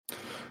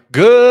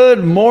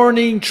Good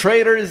morning,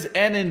 traders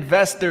and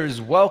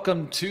investors.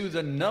 Welcome to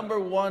the number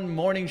one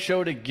morning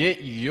show to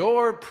get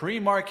your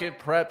pre-market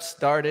prep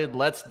started.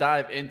 Let's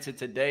dive into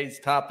today's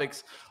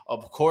topics.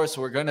 Of course,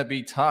 we're going to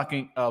be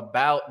talking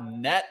about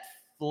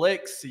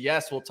Netflix.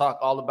 Yes, we'll talk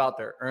all about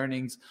their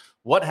earnings,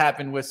 what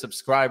happened with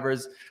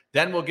subscribers.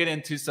 Then we'll get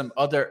into some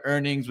other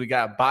earnings. We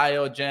got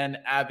Biogen,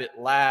 Abbott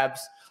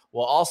Labs.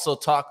 We'll also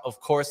talk, of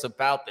course,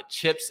 about the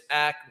CHIPS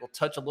Act. We'll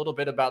touch a little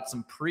bit about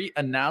some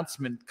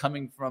pre-announcement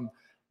coming from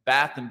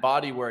Bath and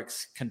Body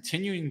Works,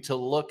 continuing to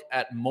look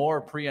at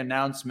more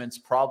pre-announcements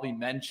probably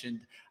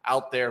mentioned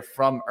out there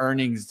from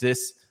earnings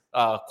this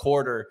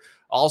quarter.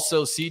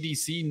 Also,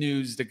 CDC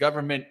news, the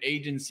government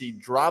agency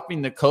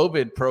dropping the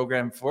COVID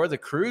program for the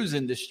cruise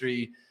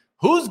industry.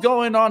 Who's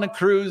going on a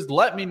cruise?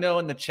 Let me know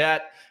in the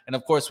chat. And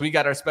of course, we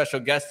got our special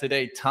guest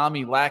today,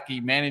 Tommy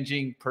Lackey,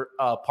 managing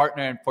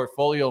partner and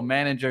portfolio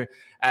manager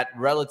at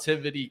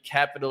Relativity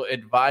Capital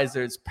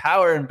Advisors,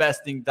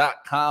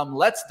 powerinvesting.com.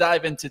 Let's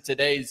dive into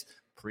today's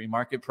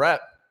pre-market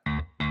prep.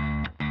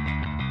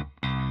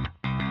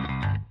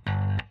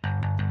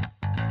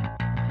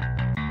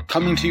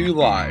 Coming to you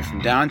live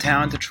from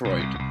downtown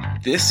Detroit,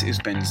 this is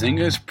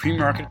Benzinga's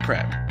Pre-Market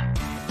Prep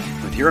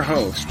with your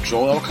host,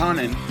 Joel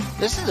Elconin.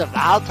 This is a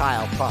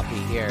volatile puppy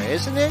here,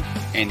 isn't it?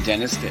 And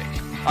Dennis Dick.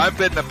 I'm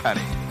bidding a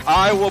penny.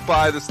 I will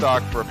buy the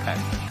stock for a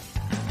penny.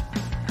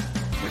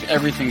 With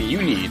everything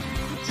you need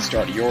to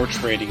start your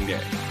trading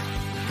day.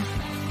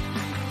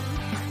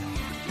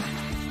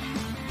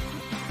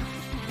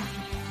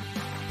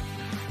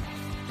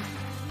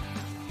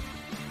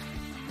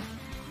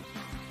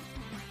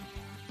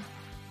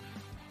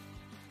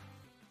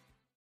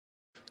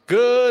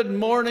 Good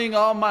morning,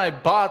 all my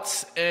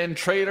bots and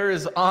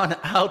traders on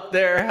out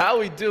there. How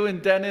we doing,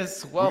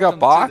 Dennis? Welcome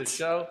to the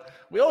show.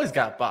 We always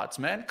got bots,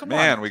 man. Come on.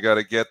 Man, we got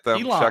to get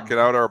them checking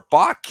out our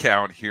bot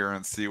count here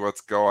and see what's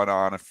going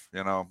on. If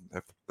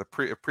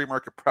the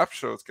pre-market prep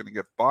show is going to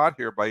get bought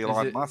here by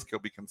Elon Musk, he'll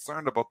be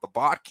concerned about the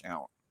bot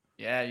count.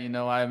 Yeah,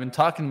 I've been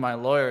talking to my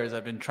lawyers.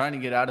 I've been trying to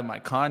get out of my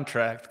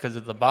contract because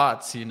of the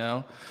bots,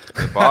 The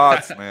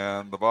bots,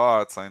 man. The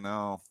bots, I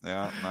know.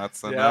 Yeah,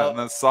 and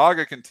the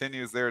saga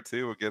continues there,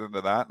 too. We'll get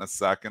into that in a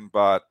second.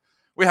 But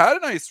we had a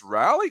nice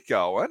rally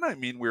going. I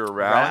mean, we were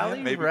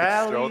rallying. Maybe we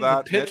could show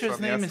that. The pitcher's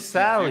name is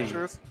Sally.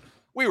 Futures.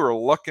 We were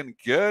looking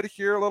good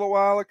here a little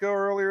while ago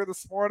earlier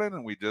this morning,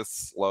 and we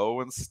just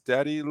slow and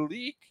steady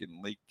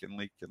leaking.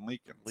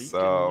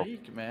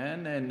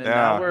 Man. And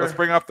yeah, let's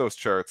bring up those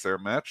charts there,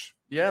 Mitch.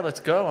 Yeah, let's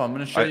go. I'm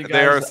going to show you guys.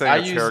 They are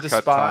saying it's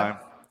haircut time.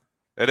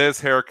 It is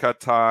haircut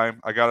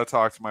time. I got to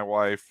talk to my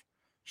wife.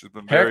 She's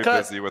been very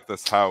busy with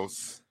this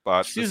house,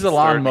 but she's a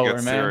lawnmower,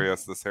 man.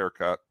 Serious, this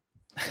haircut.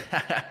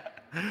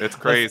 It's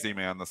crazy,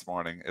 man, this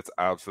morning. It's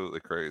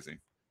absolutely crazy.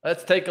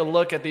 Let's take a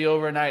look at the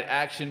overnight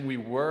action. We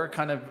were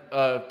kind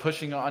of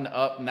pushing on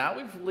up. Now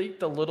we've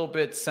leaked a little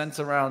bit since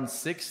around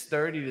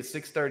 6:30 to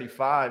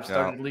 6:35.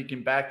 Started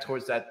leaking back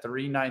towards that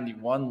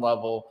 391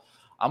 level.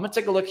 I'm going to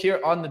take a look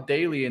here on the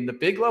daily, and the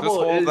big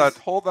level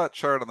hold that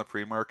chart on the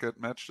pre-market,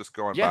 Mitch, just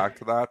going back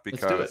to that,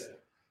 because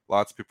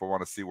lots of people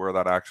want to see where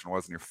that action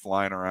was, and you're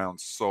flying around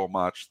so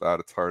much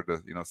that it's hard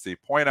to see.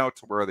 Point out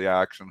to where the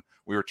action.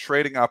 We were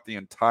trading up the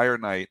entire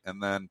night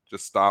and then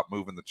just stop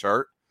moving the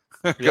chart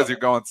because you're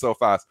going so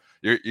fast.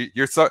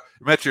 You're so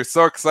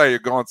excited. You're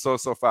going so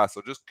fast.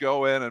 So just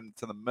go in and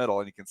to the middle,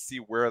 and you can see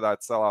where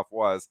that sell-off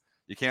was.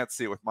 You can't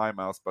see it with my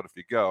mouse, but if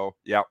you go,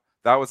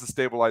 that was a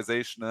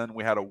stabilization, and then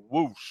we had a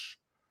whoosh.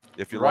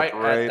 If you look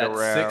right at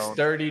around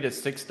 6:30 to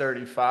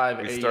 6:35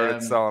 a.m. we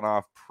started selling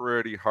off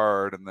pretty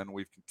hard, and then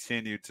we've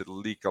continued to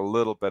leak a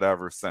little bit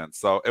ever since.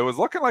 So it was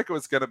looking like it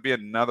was going to be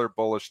another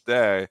bullish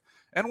day,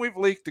 and we've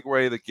leaked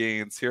away the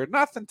gains here.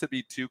 Nothing to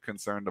be too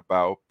concerned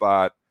about,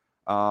 but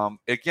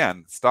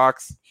again,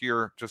 stocks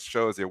here just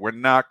shows you we're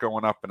not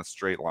going up in a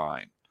straight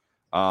line.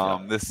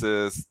 This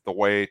is the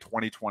way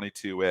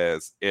 2022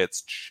 is.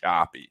 It's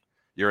choppy.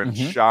 You're in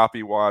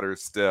choppy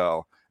waters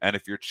still. And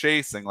if you're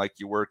chasing like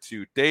you were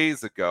 2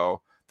 days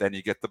ago, then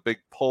you get the big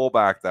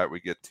pullback that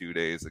we get 2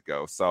 days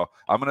ago. So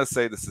I'm going to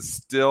say this is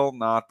still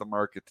not the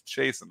market to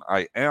chase. And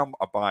I am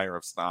a buyer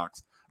of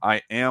stocks.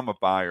 I am a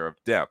buyer of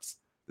dips.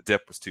 The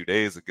dip was 2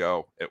 days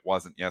ago. It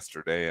wasn't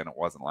yesterday, and it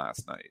wasn't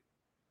last night.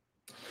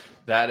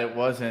 That it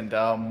wasn't.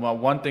 Well,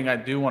 one thing I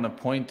do want to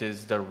point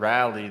is the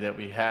rally that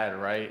we had,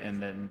 right?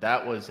 And then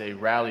that was a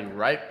rally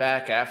right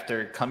back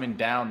after coming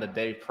down the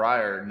day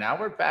prior. Now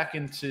we're back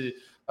into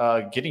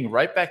getting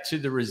right back to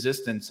the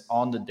resistance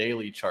on the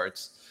daily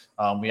charts.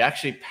 We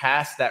actually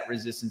passed that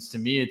resistance. To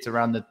me, it's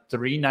around the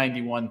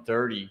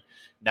 391.30.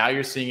 Now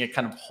you're seeing it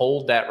kind of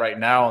hold that right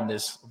now on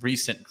this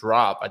recent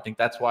drop. I think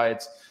that's why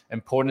it's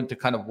important to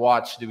kind of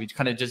watch. Do we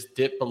kind of just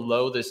dip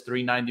below this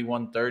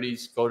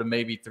 391.30s, go to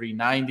maybe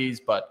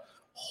 390s, but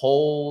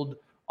hold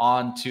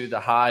on to the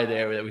high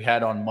there that we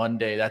had on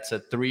Monday? That's a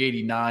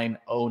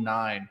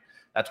 389.09.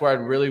 That's where I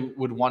really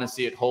would want to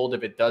see it hold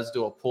if it does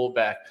do a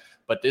pullback.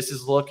 But this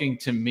is looking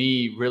to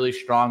me really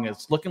strong.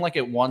 It's looking like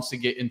it wants to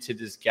get into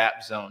this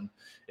gap zone.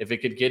 If it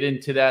could get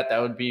into that,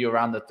 that would be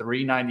around the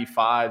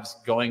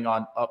 395s going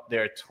on up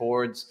there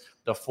towards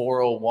the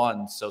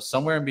 401. So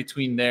somewhere in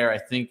between there, I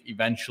think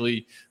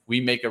eventually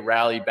we make a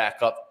rally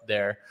back up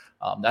there.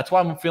 That's why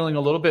I'm feeling a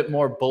little bit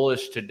more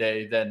bullish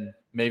today than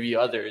maybe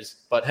others.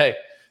 But hey,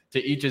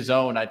 to each his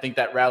own. I think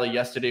that rally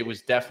yesterday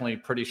was definitely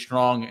pretty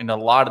strong in a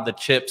lot of the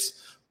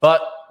chips.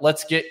 But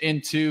let's get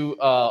into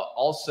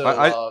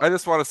I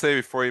just want to say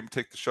before you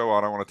take the show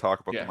on, I want to talk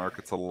about the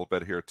markets a little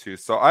bit here too.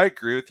 So I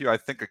agree with you. I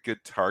think a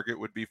good target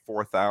would be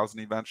 4,000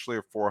 eventually,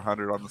 or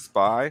 400 on the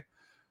SPY.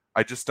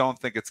 I just don't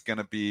think it's going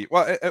to be,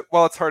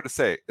 well, it's hard to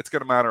say. It's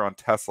going to matter on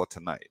Tesla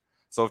tonight.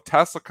 So if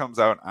Tesla comes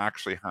out and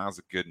actually has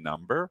a good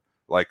number,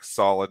 like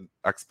solid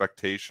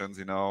expectations,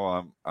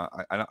 I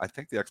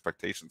think the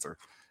expectations are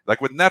like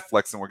with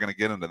Netflix, and we're going to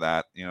get into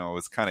that,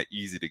 it's kind of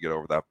easy to get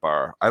over that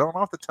bar. I don't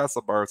know if the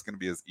Tesla bar is going to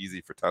be as easy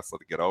for Tesla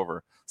to get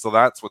over. So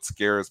that's what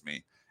scares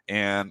me.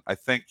 And I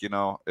think,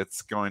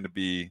 it's going to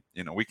be,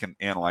 we can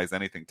analyze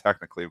anything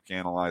technically. We can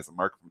analyze the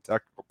market from a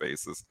technical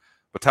basis.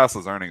 But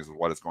Tesla's earnings is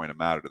what is going to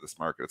matter to this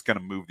market. It's going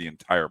to move the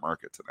entire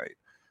market tonight.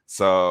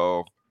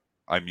 So,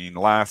 I mean,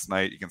 last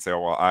night you can say,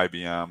 oh, well,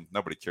 IBM,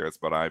 nobody cares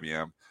about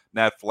IBM.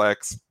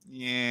 Netflix,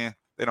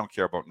 they don't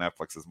care about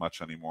Netflix as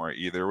much anymore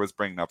either. It was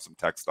bringing up some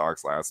tech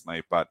stocks last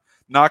night, but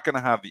not going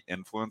to have the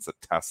influence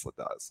that Tesla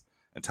does.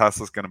 And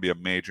Tesla's going to be a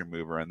major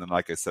mover. And then,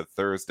 like I said,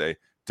 Thursday,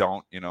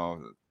 don't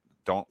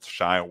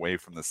shy away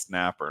from the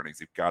Snap earnings.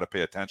 You've got to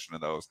pay attention to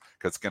those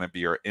because it's going to be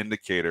your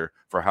indicator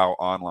for how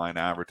online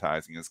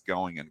advertising is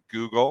going. And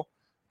Google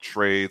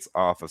trades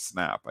off of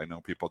Snap. I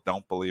know people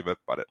don't believe it,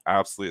 but it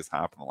absolutely has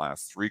happened the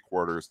last 3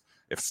 quarters.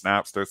 If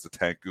Snap starts to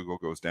tank, Google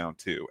goes down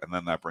too, and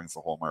then that brings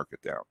the whole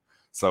market down.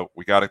 So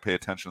we got to pay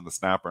attention to the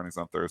Snap earnings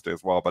on Thursday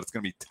as well. But it's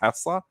going to be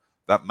Tesla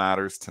that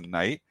matters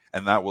tonight,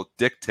 and that will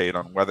dictate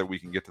on whether we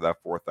can get to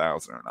that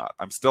 4,000 or not.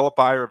 I'm still a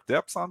buyer of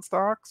dips on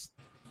stocks,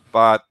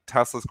 but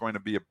Tesla's going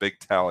to be a big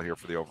tell here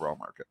for the overall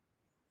market.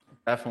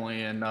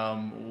 Definitely, and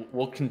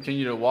we'll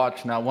continue to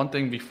watch. Now, one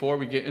thing before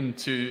we get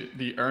into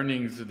the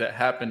earnings that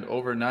happened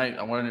overnight,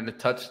 I wanted to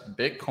touch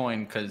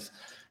Bitcoin because,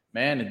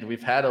 man,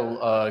 we've had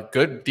a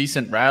good,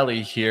 decent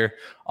rally here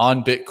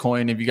on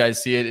Bitcoin. If you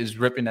guys see it, is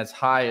ripping as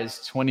high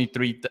as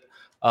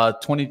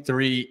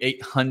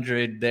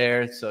 23,800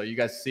 there. So you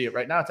guys see it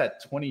right now. It's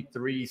at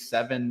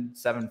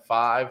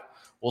 23,775.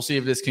 We'll see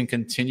if this can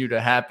continue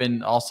to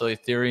happen. Also,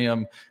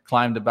 Ethereum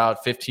climbed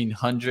about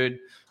 1,500.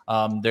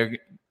 They're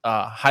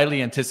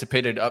highly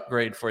anticipated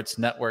upgrade for its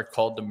network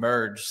called the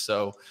Merge.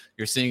 So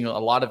you're seeing a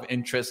lot of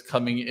interest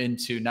coming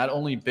into not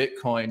only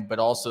Bitcoin, but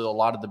also a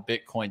lot of the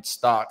Bitcoin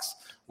stocks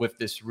with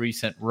this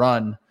recent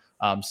run.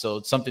 So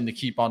it's something to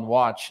keep on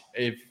watch.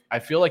 I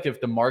feel like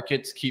if the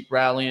markets keep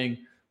rallying,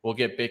 we'll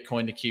get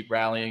Bitcoin to keep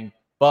rallying.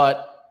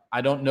 But I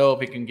don't know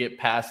if it can get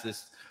past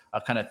this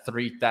kind of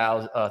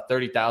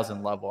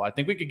 30,000 level. I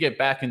think we could get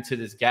back into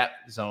this gap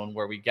zone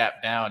where we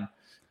gap down,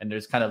 and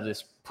there's kind of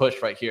this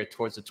push right here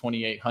towards the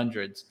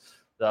 2,800s.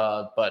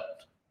 But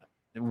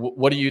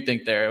what do you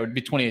think there? It would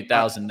be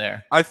 28,000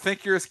 there. I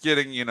think you're just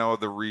getting,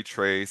 the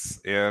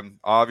retrace. And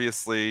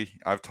obviously,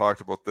 I've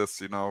talked about this,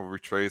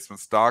 retracement.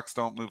 Stocks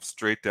don't move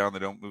straight down. They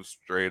don't move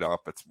straight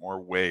up. It's more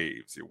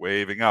waves. You're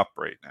waving up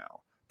right now.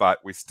 But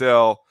we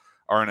still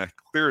are in a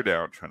clear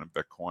downtrend in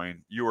Bitcoin.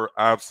 You are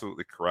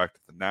absolutely correct.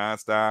 The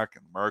NASDAQ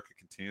and the market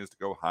continues to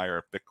go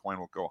higher. Bitcoin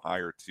will go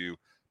higher too.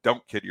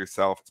 Don't kid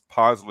yourself. It's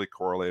positively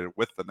correlated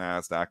with the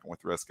NASDAQ and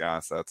with risk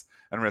assets,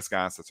 and risk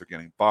assets are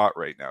getting bought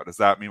right now. Does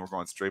that mean we're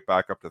going straight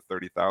back up to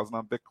 30,000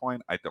 on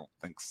Bitcoin? I don't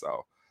think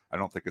so. I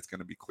don't think it's going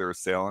to be clear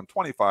sailing.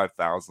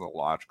 25,000 is a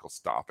logical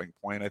stopping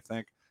point, I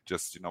think.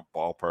 Just,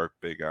 ballpark,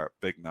 big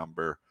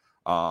number.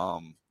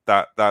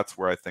 That's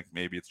where I think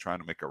maybe it's trying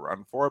to make a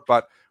run for it.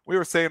 But we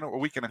were saying a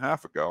week and a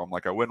half ago, I'm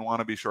like, I wouldn't want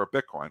to be short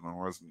Bitcoin when it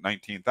was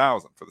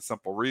 19,000 for the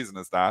simple reason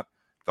is that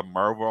the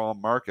overall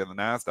market and the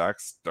NASDAQ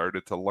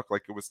started to look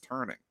like it was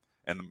turning.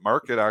 And the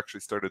market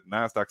actually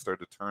NASDAQ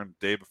started to turn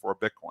the day before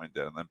Bitcoin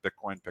did. And then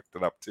Bitcoin picked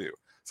it up too.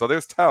 So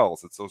there's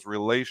tells. It's those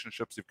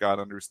relationships you've got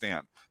to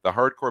understand. The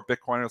hardcore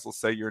Bitcoiners will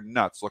say you're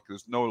nuts. Look,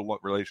 there's no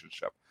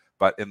relationship.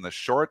 But in the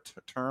short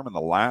term, in the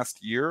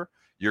last year,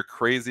 you're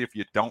crazy if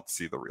you don't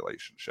see the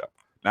relationship.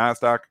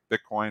 NASDAQ,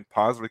 Bitcoin,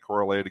 positively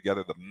correlated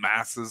together. The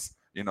masses,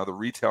 the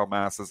retail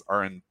masses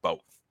are in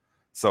both.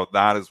 So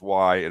that is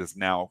why it is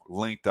now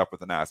linked up with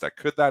the NASDAQ.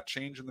 Could that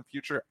change in the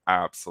future?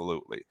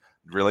 Absolutely.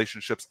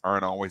 Relationships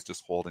aren't always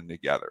just holding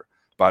together.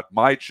 But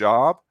my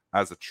job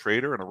as a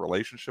trader and a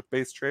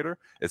relationship-based trader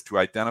is to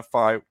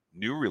identify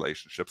new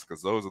relationships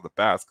because those are the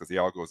best because the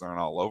algos aren't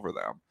all over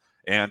them,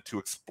 and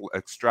to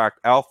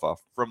extract alpha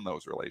from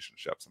those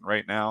relationships. And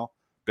right now,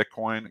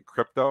 Bitcoin and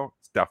crypto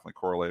is definitely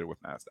correlated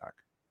with NASDAQ.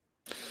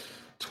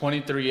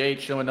 23.8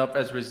 showing up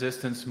as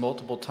resistance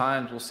multiple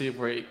times. We'll see if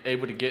we're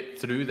able to get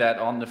through that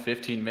on the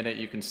 15-minute.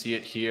 You can see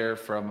it here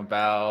from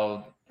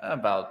about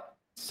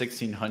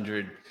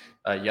 1,600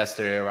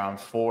 yesterday, around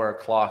 4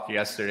 o'clock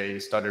yesterday.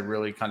 It started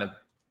really kind of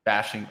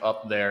bashing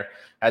up there.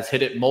 Has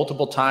hit it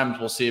multiple times.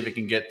 We'll see if it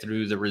can get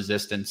through the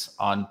resistance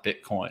on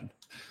Bitcoin.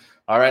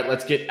 All right,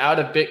 let's get out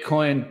of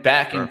Bitcoin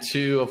back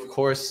into, of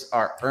course,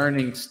 our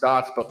earning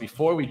stocks. But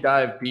before we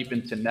dive deep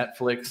into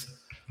Netflix,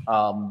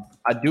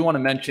 I do want to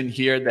mention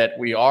here that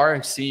we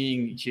are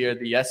seeing here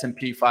the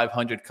S&P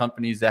 500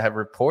 companies that have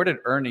reported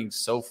earnings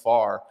so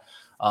far.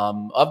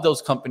 Of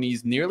those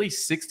companies, nearly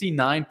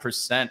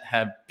 69%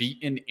 have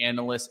beaten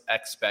analyst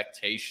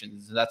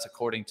expectations. That's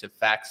according to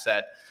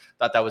FactSet.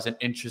 Thought that was an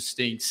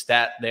interesting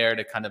stat there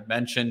to kind of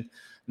mention.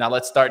 Now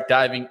let's start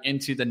diving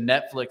into the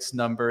Netflix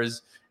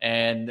numbers.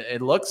 And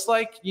it looks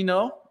like,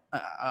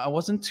 I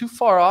wasn't too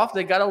far off.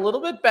 They got a little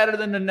bit better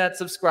than the net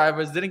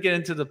subscribers. Didn't get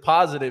into the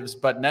positives,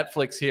 but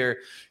Netflix here,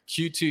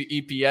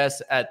 Q2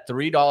 EPS at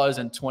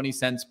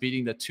 $3.20,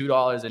 beating the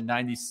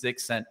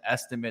 $2.96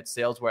 estimate.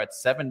 Sales were at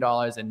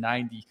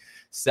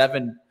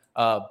 $7.97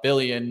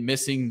 billion,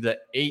 missing the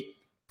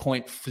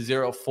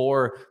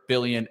 $8.04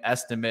 billion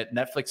estimate.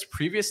 Netflix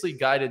previously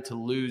guided to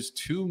lose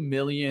 2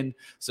 million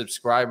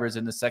subscribers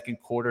in the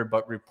second quarter,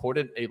 but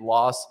reported a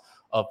loss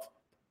of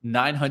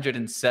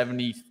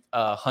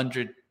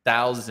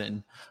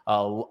 970,000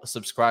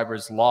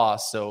 subscribers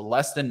lost, so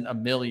less than a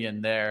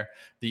million there.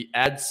 The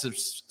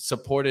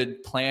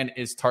ad-supported plan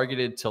is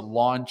targeted to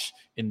launch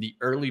in the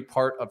early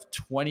part of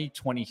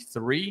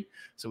 2023,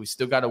 so we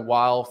still got a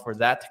while for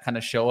that to kind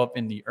of show up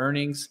in the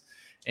earnings.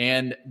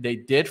 And they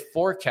did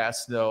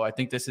forecast, though, I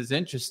think this is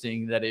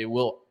interesting, that it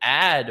will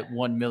add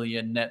 1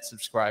 million net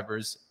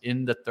subscribers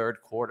in the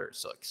third quarter,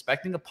 so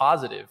expecting a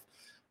positive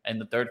in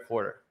the third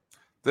quarter.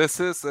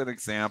 This is an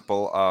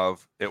example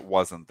of it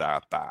wasn't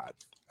that bad,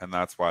 and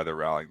that's why they're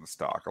rallying the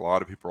stock. A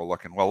lot of people are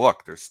looking, well,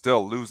 look, they're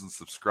still losing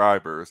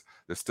subscribers.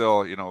 They're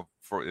still,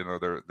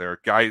 their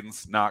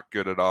guidance not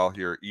good at all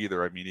here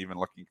either. I mean, even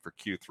looking for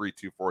Q3,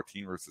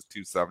 214 versus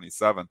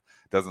 277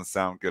 doesn't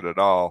sound good at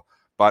all.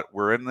 But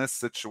we're in this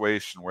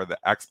situation where the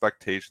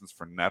expectations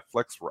for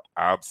Netflix were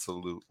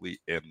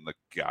absolutely in the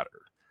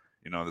gutter.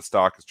 The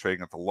stock is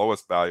trading at the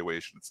lowest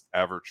valuation it's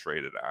ever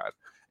traded at.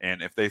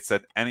 And if they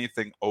said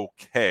anything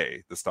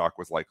okay, the stock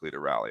was likely to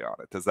rally on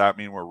it. Does that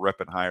mean we're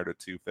ripping higher to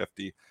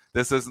 250?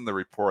 This isn't the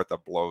report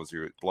that blows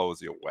you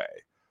away.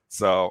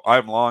 So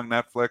I'm long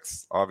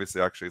Netflix.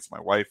 Obviously, actually, it's my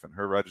wife and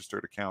her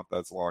registered account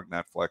that's long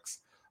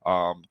Netflix.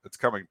 It's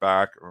coming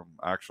back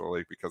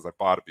actually because I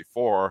bought it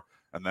before,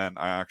 and then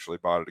I actually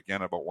bought it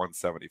again about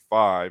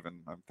 175, and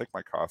I think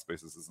my cost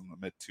basis is in the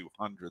mid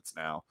 200s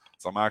now.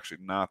 So I'm actually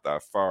not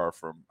that far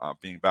from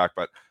being back,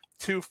 but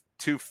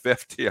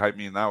 250, I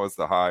mean, that was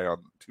the high on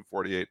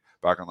 248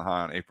 back on the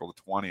high on April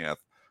the 20th.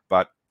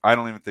 But I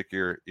don't even think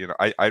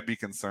I'd be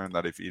concerned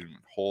that if he even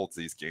holds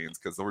these gains,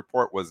 because the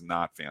report was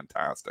not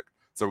fantastic.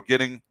 So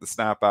getting the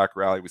snapback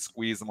rally, we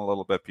squeeze them a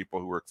little bit. People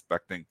who were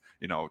expecting,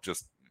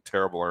 just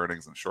terrible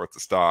earnings and short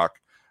the stock.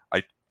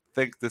 I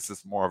think this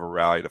is more of a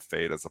rally to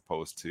fade as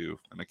opposed to,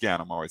 and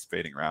again, I'm always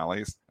fading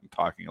rallies and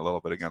talking a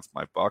little bit against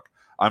my buck.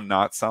 I'm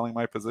not selling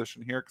my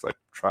position here because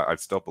I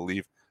still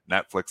believe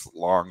Netflix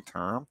long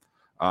term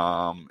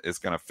is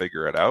going to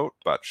figure it out.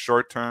 But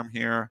short term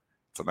here,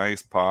 it's a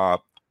nice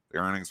pop. The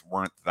earnings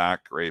weren't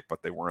that great,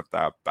 but they weren't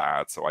that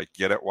bad. So I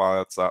get it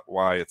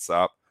why it's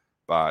up,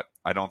 but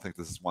I don't think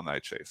this is one that I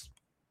chase.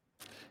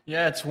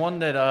 Yeah, it's one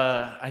that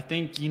I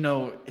think,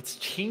 it's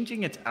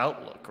changing its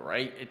outlook,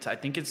 right? I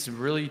think it's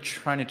really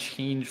trying to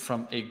change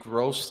from a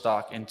growth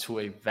stock into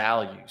a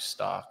value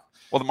stock.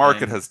 Well, the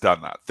market has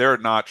done that. They're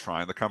not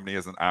trying. The company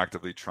isn't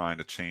actively trying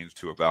to change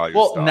to a value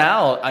stock.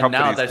 Well,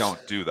 companies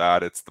don't do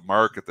that. It's the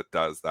market that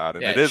does that,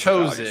 and it is a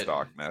value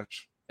stock,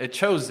 Mitch. It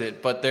chose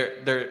it, but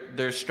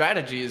their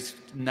strategy is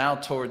now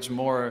towards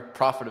more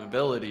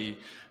profitability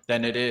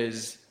than it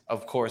is,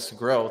 of course,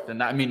 growth.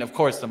 And I mean, of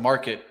course, the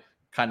market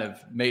kind of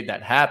made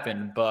that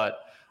happen, but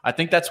I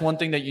think that's one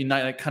thing that you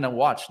kind of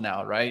watch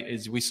now, right?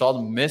 Is we saw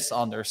them miss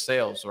on their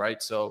sales,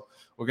 right? So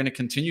we're going to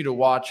continue to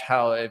watch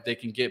how if they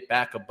can get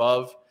back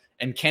above.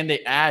 And can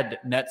they add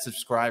net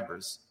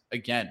subscribers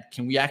again?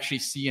 Can we actually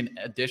see an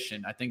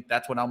addition? I think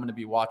that's what I'm going to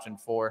be watching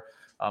for.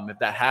 If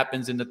that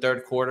happens in the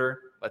third quarter,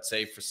 let's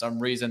say for some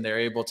reason they're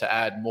able to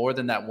add more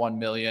than that 1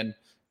 million,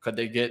 could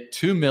they get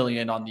 2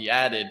 million on the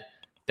added?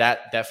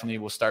 That definitely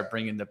will start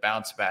bringing the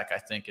bounce back, I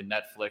think, in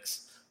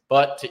Netflix.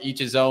 But to each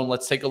his own,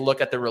 let's take a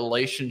look at the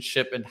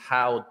relationship and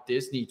how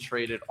Disney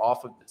traded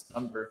off of this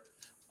number.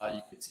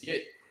 You can see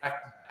it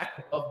back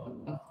above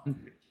the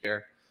 100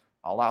 here.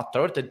 I'll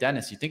throw it to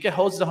Dennis. You think it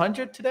holds the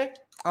 100 today?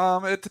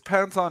 It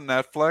depends on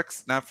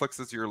Netflix. Netflix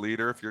is your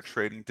leader. If you're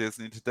trading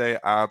Disney today,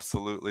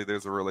 absolutely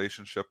there's a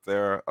relationship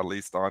there, at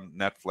least on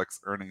Netflix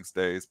earnings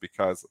days,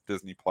 because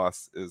Disney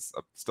Plus is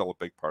still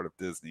a big part of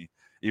Disney,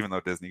 even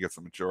though Disney gets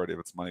the majority of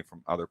its money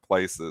from other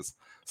places.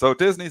 So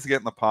Disney's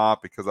getting the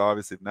pop because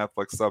obviously if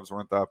Netflix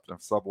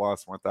sub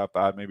loss weren't that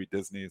bad, maybe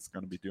Disney is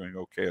going to be doing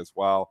okay as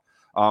well.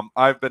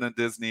 I've been in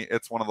Disney.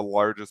 It's one of the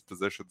largest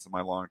positions in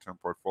my long-term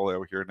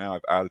portfolio here now.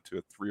 I've added to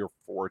it 3 or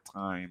 4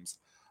 times.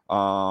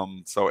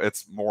 So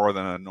it's more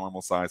than a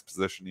normal size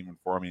position even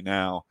for me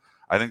now.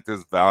 I think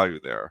there's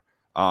value there.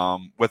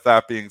 With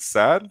that being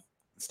said,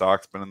 the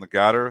stock's been in the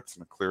gutter. It's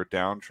in a clear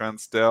downtrend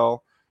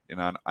still.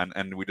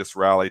 and we just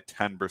rallied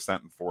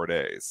 10% in 4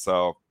 days.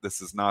 So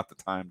this is not the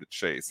time to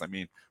chase. I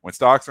mean, when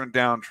stocks are in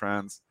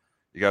downtrends,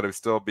 you got to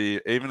still be,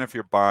 even if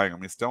you're buying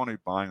them, you still want to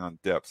be buying on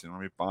dips. You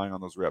want to be buying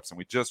on those rips. And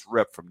we just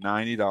ripped from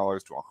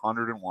 $90 to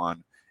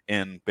 $101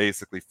 in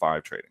basically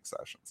 5 trading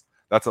sessions.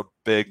 That's a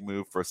big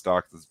move for a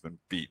stock that's been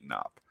beaten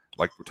up.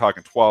 Like we're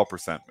talking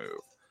 12%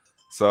 move.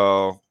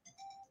 So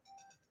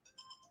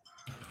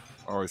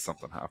always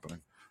something happening.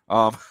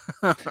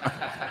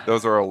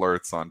 Those are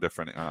alerts on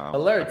different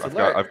alerts.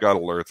 I've got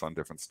alerts on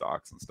different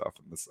stocks and stuff.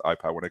 And this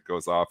iPad, when it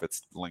goes off,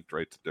 it's linked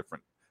right to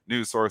different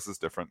news sources,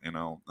 different, and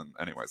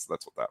anyways,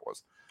 that's what that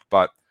was.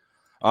 But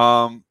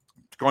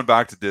going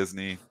back to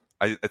Disney,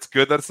 it's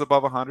good that it's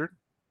above 100.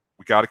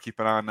 We got to keep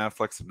an eye on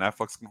Netflix. If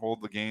Netflix can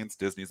hold the gains,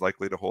 Disney's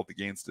likely to hold the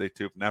gains today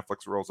too. If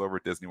Netflix rolls over,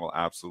 Disney will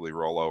absolutely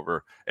roll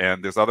over.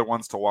 And there's other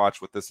ones to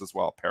watch with this as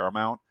well.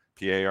 Paramount,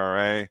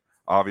 PARA,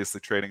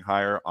 obviously trading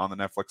higher on the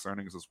Netflix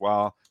earnings as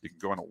well. You can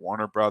go into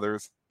Warner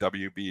Brothers,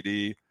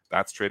 WBD,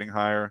 that's trading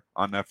higher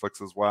on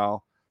Netflix as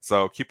well.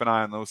 So keep an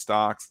eye on those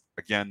stocks.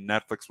 Again,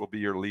 Netflix will be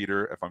your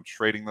leader. If I'm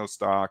trading those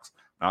stocks,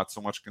 not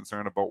so much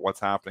concerned about what's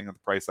happening in the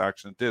price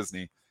action at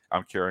Disney.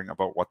 I'm caring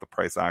about what the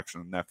price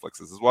action of Netflix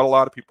is. This is what a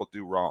lot of people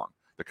do wrong.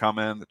 They come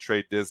in, they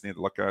trade Disney, they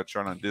look at a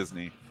chart on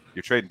Disney.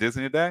 You're trading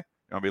Disney today, you're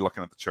going to be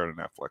looking at the chart of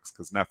Netflix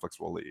because Netflix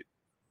will lead.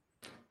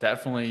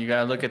 Definitely. You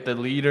got to look at the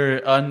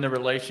leader on the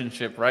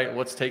relationship, right?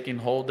 What's taking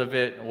hold of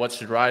it? What's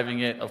driving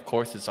it? Of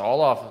course, it's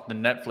all off of the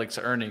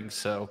Netflix earnings.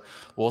 So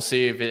we'll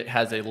see if it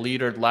has a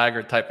leader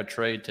laggard type of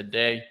trade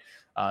today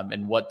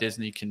and what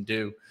Disney can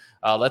do.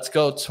 Let's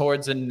go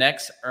towards the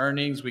next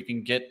earnings. We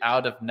can get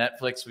out of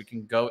Netflix. We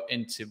can go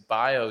into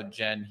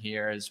Biogen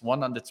here as one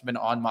that's been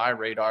on my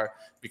radar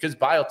because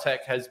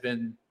biotech has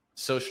been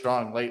so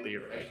strong lately,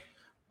 right?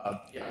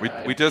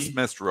 We just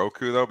missed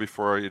Roku, though.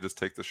 Before you just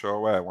take the show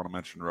away, I want to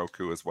mention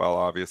Roku as well,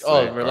 obviously.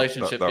 Oh,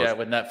 relationship,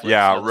 with Netflix.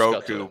 Yeah,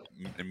 Roku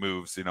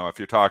moves. If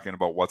you're talking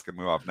about what's going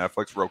to move off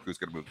Netflix, Roku's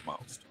going to move the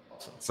most.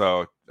 Awesome.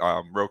 So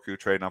Roku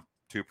trading up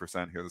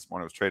 2% here this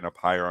morning. It was trading up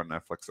higher on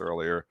Netflix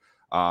earlier.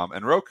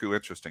 And Roku,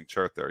 interesting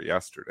chart there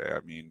yesterday. I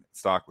mean,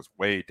 stock was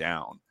way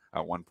down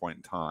at one point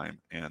in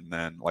time, and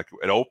then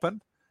it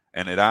opened,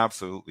 and it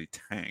absolutely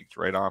tanked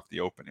right off the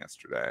open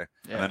yesterday.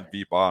 Yeah. And then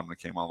V-bottom and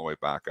came all the way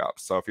back up.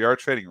 So if you are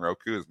trading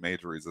Roku, there's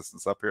major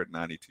resistance up here at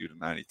 92 to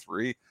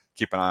 93.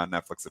 Keep an eye on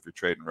Netflix if you're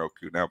trading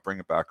Roku. Now bring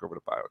it back over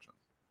to Biogen.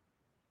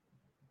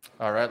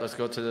 All right, let's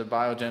go to the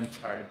Biogen.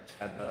 Sorry,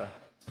 I had the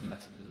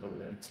messages over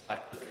there.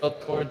 Let's go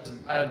towards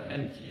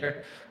Biogen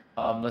here.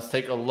 Let's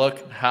take a look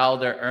at how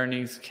their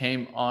earnings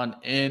came on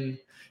in.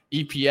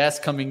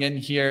 EPS coming in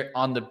here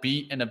on the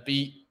beat and a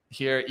beat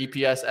here.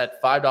 EPS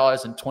at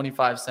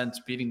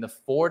 $5.25, beating the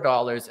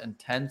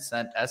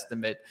 $4.10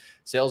 estimate.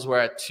 Sales were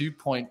at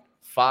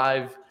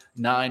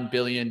 $2.59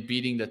 billion,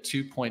 beating the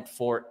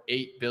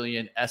 $2.48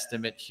 billion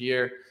estimate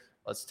here.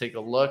 Let's take a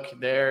look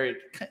there. It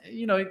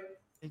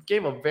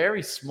gave a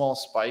very small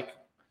spike,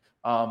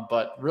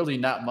 but really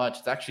not much.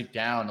 It's actually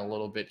down a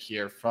little bit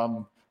here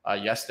from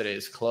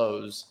yesterday's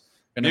close.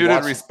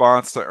 Muted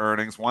response to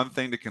earnings. One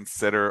thing to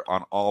consider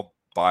on all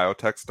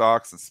biotech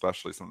stocks,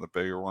 especially some of the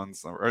bigger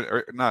ones,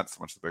 or not so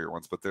much the bigger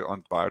ones, but they're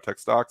on biotech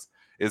stocks,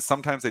 is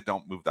sometimes they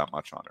don't move that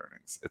much on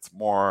earnings. It's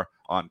more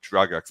on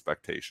drug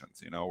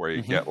expectations, where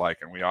you get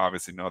and we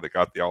obviously know they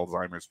got the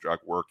Alzheimer's drug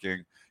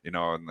working,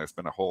 and there's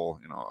been a whole,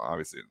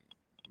 obviously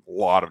a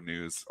lot of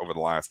news over the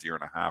last year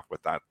and a half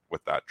with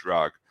that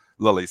drug.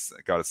 Lilly's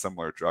got a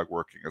similar drug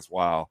working as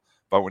well.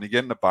 But when you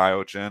get into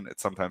Biogen, it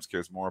sometimes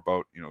cares more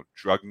about,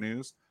 drug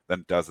news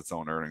than does its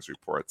own earnings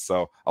report.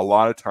 So a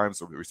lot of times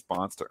the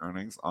response to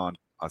earnings on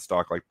a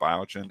stock like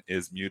Biogen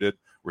is muted.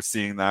 We're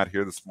seeing that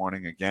here this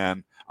morning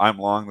again. I'm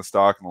long the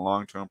stock in the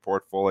long-term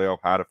portfolio.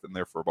 I've had it in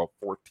there for about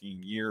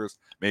 14 years,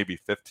 maybe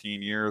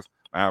 15 years.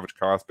 My average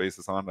cost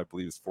basis on it, I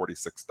believe, is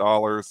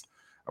 $46.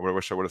 I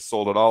wish I would have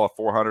sold it all at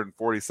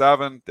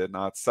 $447. Did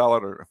not sell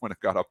it or when it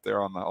got up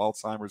there on the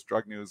Alzheimer's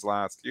drug news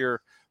last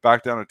year.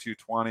 Back down to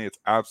 $220. It's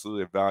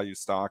absolutely a value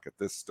stock at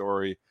this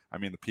story. I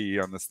mean, the PE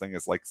on this thing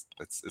is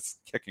it's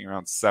kicking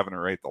around 7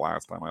 or 8 the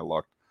last time I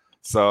looked.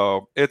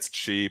 So it's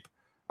cheap.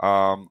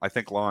 I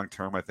think long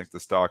term, I think the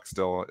stock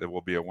still it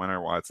will be a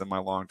winner while it's in my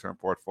long term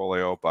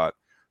portfolio. But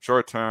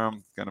short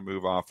term, it's going to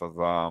move off of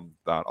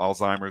that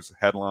Alzheimer's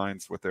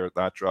headlines with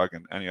that drug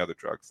and any other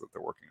drugs that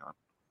they're working on.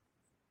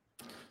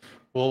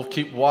 We'll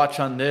keep watch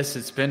on this.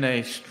 It's been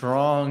a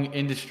strong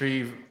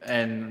industry,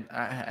 and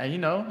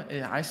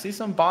I see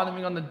some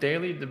bottoming on the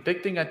daily. The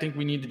big thing I think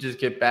we need to just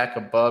get back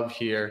above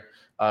here,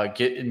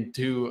 get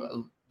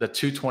into the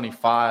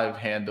 225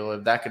 handle.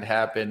 If that could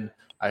happen,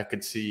 I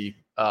could see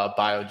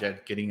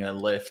Biogen getting a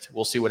lift.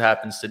 We'll see what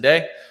happens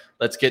today.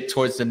 Let's get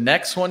towards the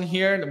next one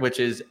here, which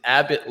is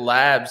Abbott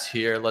Labs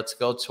here. Let's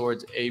go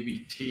towards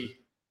ABT.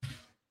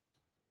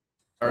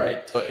 All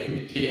right, so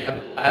ABT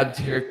Labs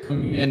here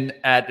coming in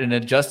at an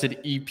adjusted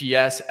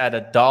EPS at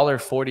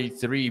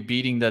 $1.43,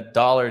 beating the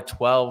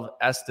 $1.12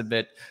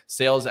 estimate.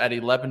 Sales at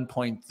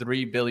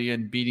 $11.3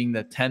 billion, beating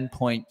the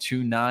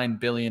 $10.29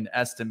 billion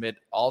estimate.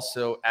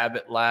 Also,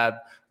 Abbott Lab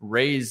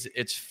raised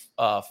its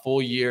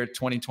full year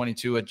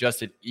 2022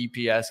 adjusted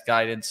EPS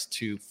guidance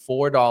to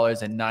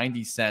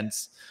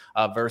 $4.90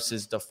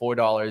 versus the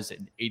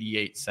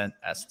 $4.88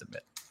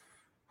 estimate.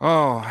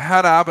 Oh, I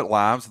had Abbott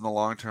Labs in the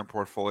long-term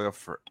portfolio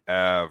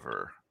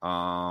forever.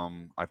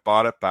 I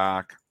bought it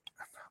back,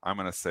 I'm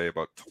going to say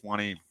about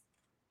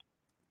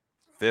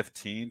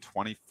 2015,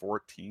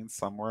 2014,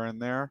 somewhere in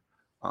there.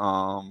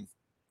 I'm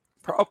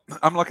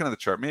looking at the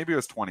chart. Maybe it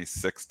was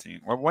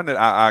 2016. Well, when did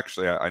I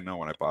know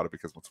when I bought it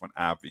because it's when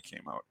AbbVie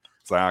came out.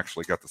 So I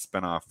actually got the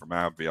spinoff from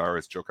AbbVie. I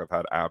always joke I've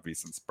had AbbVie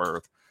since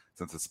birth,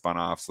 since it spun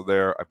off. So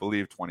there, I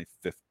believe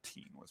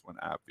 2015 was when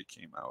AbbVie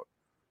came out,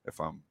 if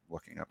I'm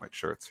looking at my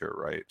charts here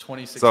right.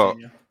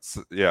 2016.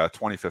 So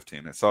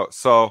 2015.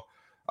 So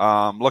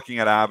looking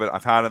at Abbott,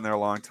 I've had it in there a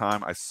long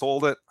time. I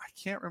sold it. I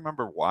can't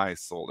remember why I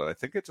sold it. I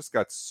think it just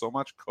got so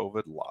much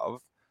COVID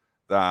love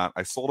that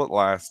I sold it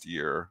last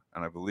year,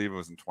 and I believe it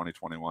was in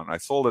 2021. I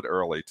sold it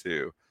early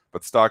too,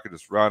 but stock had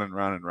just run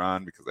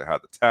because I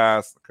had the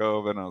test, the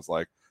COVID, and I was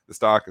like, the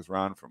stock has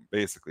run from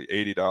basically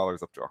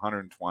 $80 up to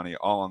 $120,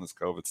 all on this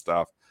COVID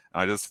stuff,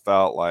 and I just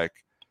felt like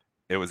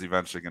it was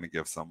eventually going to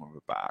give some of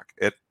it back.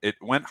 It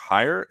went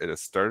higher. It has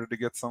started to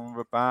get some of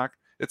it back.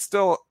 It's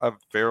still a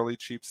fairly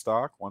cheap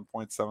stock,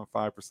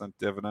 1.75%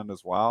 dividend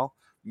as well.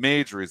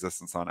 Major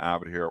resistance on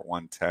Abbott here at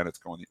 110. It's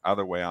going the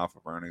other way off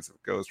of earnings. If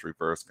it goes to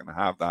reverse, going to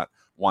have that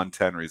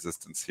 110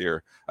 resistance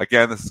here.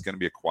 Again, this is going to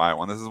be a quiet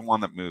one. This is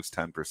one that moves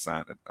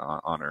 10%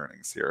 on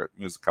earnings here. It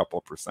moves a couple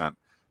of percent.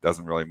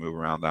 Doesn't really move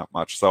around that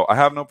much. So I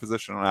have no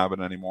position on Abbott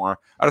anymore.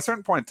 At a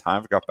certain point in time,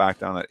 if it got back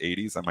down to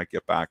 80s, I might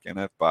get back in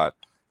it, but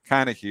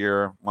kind of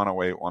here,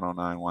 108,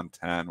 109,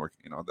 110, where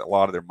a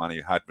lot of their money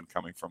had been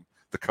coming from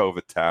the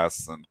COVID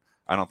tests, and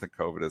I don't think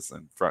COVID is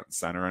in front and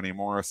center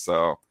anymore.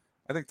 So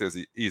I think there's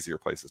easier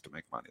places to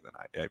make money than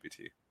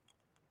IBT.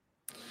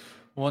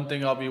 One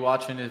thing I'll be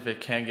watching is if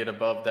it can get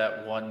above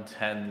that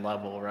 110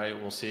 level, right?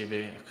 We'll see if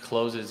it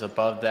closes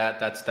above that.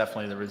 That's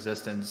definitely the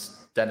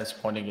resistance. Dennis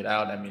pointing it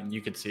out. I mean,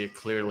 you can see it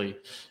clearly.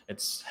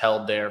 It's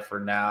held there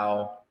for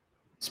now.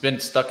 It's been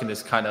stuck in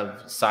this kind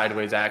of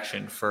sideways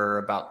action for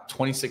about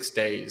 26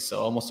 days,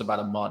 so almost about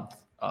a month.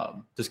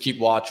 Just keep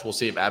watch. We'll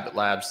see if Abbott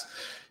Labs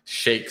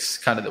shakes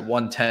kind of the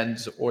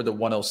 110s or the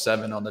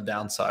 107 on the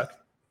downside.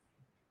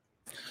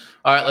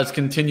 All right, let's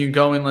continue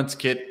going. Let's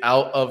get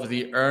out of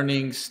the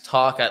earnings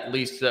talk, at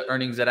least the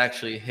earnings that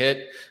actually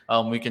hit.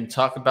 We can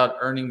talk about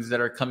earnings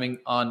that are coming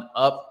on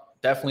up.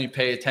 Definitely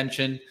pay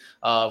attention.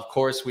 Of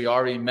course, we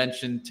already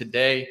mentioned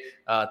today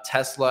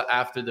Tesla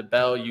after the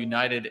bell,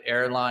 United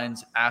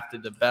Airlines after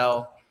the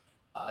bell.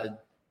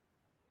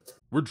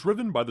 We're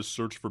driven by the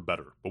search for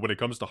better, but when it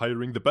comes to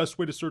hiring, the best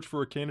way to search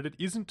for a candidate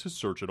isn't to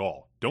search at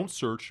all. Don't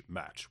search,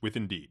 match with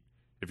Indeed.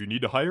 If you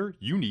need to hire,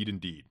 you need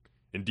Indeed.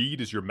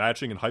 Indeed is your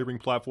matching and hiring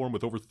platform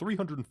with over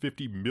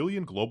 350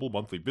 million global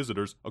monthly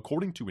visitors,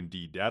 according to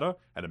Indeed data,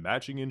 and a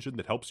matching engine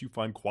that helps you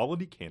find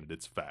quality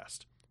candidates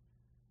fast.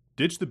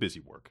 Ditch the busy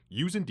work.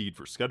 Use Indeed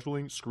for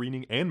scheduling,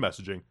 screening, and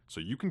messaging so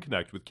you can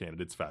connect with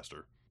candidates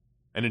faster.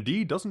 And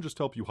Indeed doesn't just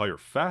help you hire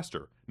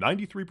faster.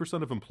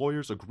 93% of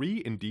employers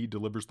agree Indeed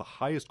delivers the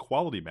highest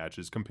quality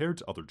matches compared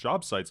to other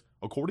job sites,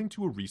 according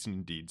to a recent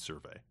Indeed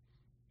survey.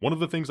 One of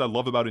the things I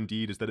love about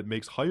Indeed is that it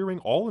makes hiring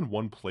all in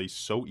one place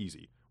so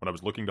easy. When I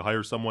was looking to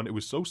hire someone, it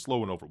was so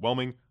slow and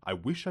overwhelming, I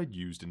wish I'd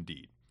used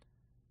Indeed.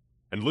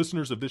 And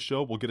listeners of this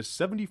show will get a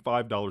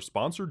 $75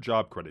 sponsored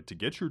job credit to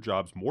get your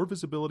jobs more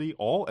visibility,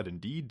 all at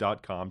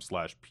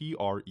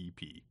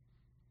Indeed.com/PREP.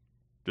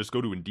 Just go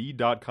to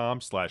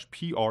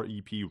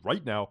Indeed.com/PREP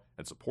right now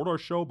and support our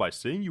show by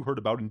saying you heard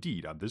about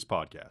Indeed on this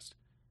podcast.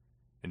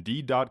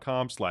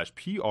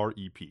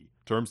 Indeed.com/PREP.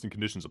 Terms and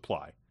conditions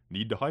apply.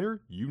 Need to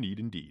hire? You need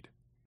Indeed.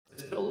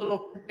 Just a little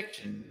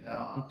prediction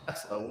on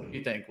Tesla. What do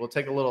you think? We'll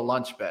take a little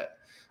lunch bet.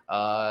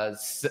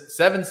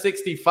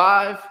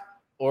 765,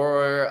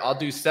 or I'll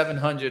do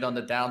 700 on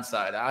the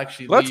downside.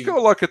 Let's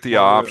go look at the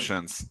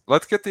options.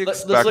 Let's get the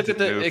expected move. Let's look at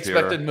the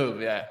expected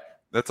move. Yeah.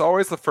 That's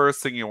always the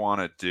first thing you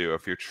want to do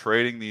if you're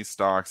trading these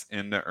stocks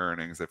into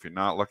earnings. If you're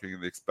not looking at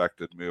the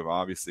expected move,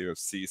 obviously we have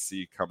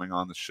CC coming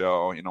on the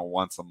show,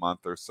 once a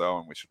month or so,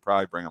 and we should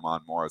probably bring them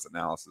on more as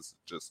analysis,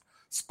 just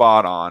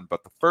spot on.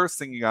 But the first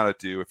thing you got to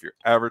do if you're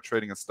ever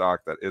trading a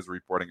stock that is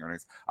reporting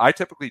earnings, I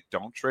typically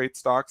don't trade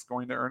stocks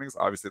going to earnings.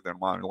 Obviously, they're in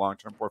my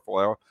long-term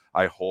portfolio.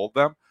 I hold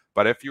them.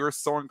 But if you're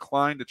so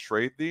inclined to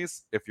trade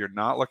these, if you're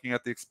not looking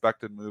at the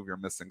expected move, you're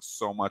missing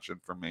so much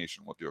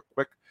information. We'll do a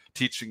quick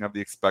teaching of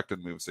the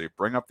expected move. So you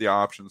bring up the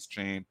options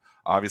chain.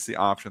 Obviously,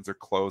 options are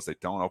closed. They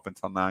don't open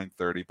until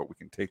 9:30, but we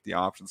can take the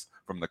options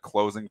from the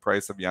closing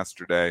price of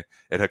yesterday.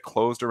 It had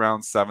closed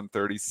around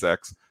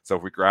 736. So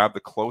if we grab the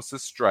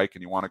closest strike,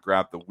 and you want to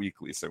grab the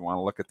weekly, so you want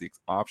to look at the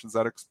options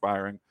that are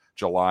expiring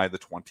July the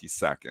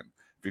 22nd.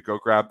 If you go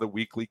grab the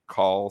weekly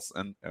calls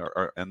and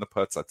the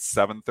puts at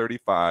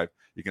 735,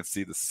 you can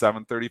see the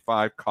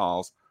 735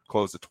 calls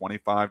closed at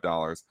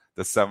 $25.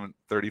 The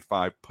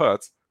 735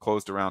 puts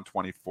closed around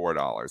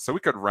 $24. So we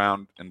could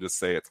round and just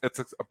say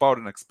it's about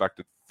an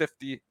expected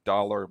 $50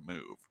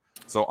 move.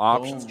 So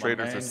options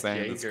traders are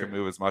saying this can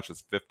move as much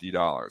as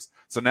 $50.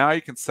 So now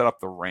you can set up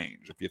the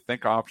range. If you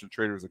think option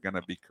traders are going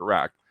to be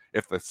correct,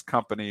 if this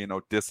company,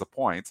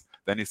 disappoints,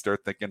 then you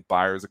start thinking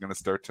buyers are going to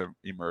start to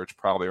emerge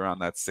probably around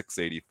that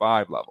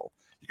 685 level.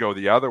 You go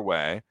the other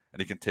way and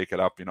you can take it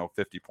up,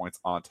 50 points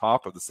on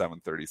top of the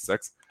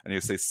 736, and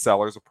you say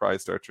sellers will probably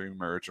start to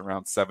emerge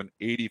around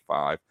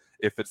 785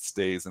 if it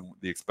stays in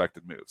the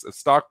expected moves. If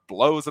stock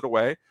blows it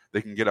away,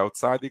 they can get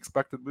outside the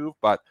expected move,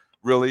 but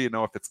really,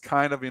 if it's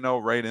kind of,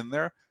 right in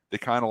there, they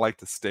kind of like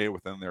to stay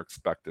within their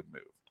expected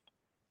move.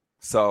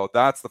 So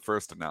that's the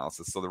first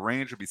analysis. So the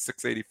range would be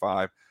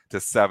 685 to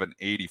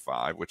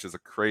 785, which is a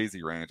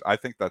crazy range. I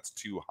think that's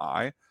too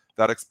high,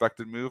 that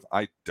expected move.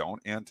 I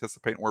don't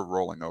anticipate. We're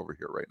rolling over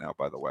here right now,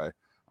 by the way,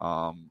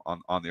 on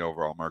the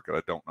overall market.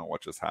 I don't know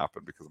what just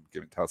happened because I'm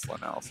giving Tesla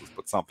analysis,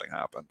 but something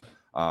happened.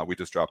 We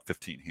just dropped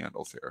 15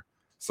 handles here.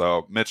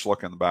 So Mitch,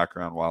 look in the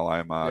background while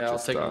I'm I'll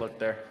take a look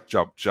there.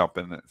 Jump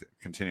in and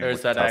continue.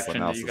 There's that Tesla action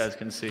analysis. that you guys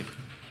can see.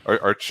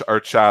 Our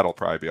chat will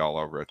probably be all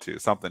over it too.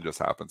 Something just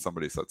happened.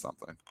 Somebody said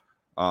something.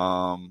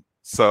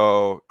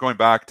 So going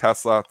back,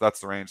 Tesla, that's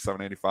the range,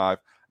 785.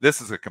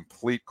 This is a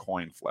complete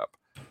coin flip.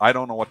 I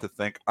don't know what to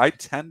think. I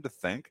tend to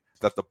think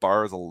that the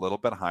bar is a little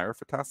bit higher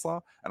for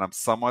Tesla, and I'm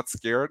somewhat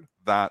scared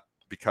that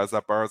because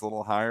that bar is a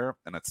little higher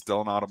and it's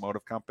still an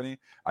automotive company,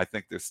 I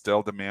think there's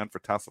still demand for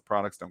Tesla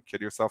products. Don't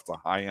kid yourself. It's a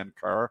high-end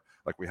car.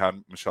 Like we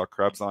had Michelle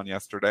Krebs on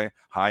yesterday.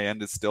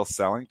 High-end is still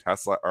selling.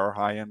 Tesla are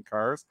high-end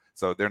cars.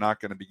 So they're not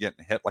going to be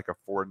getting hit like a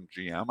Ford and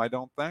GM, I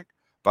don't think.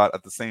 But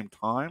at the same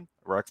time,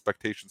 our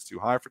expectations too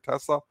high for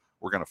Tesla?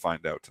 We're going to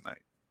find out tonight.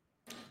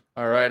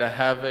 All right, I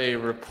have a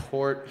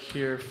report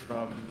here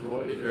from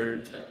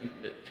Reuters. I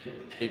think that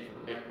hit the tape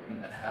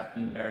when that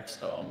happened there,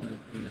 so I'm going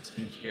to bring this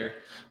in here.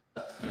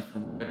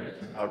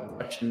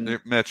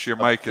 Mitch, your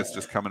mic is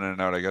just coming in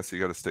and out. I guess you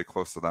got to stay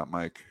close to that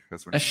mic.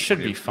 It should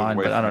be fine,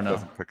 but I don't know.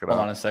 Hold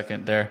on a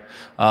second there.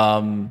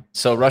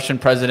 So Russian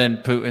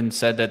President Putin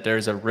said that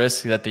there's a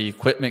risk that the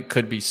equipment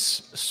could be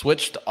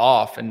switched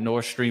off and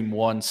Nord Stream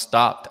 1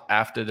 stopped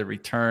after the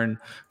return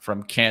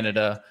from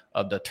Canada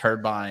of the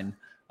turbine.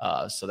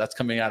 So that's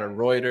coming out of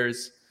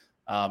Reuters,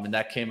 and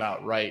that came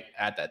out right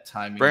at that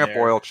time. Bring up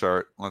oil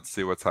chart. Let's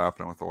see what's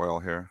happening with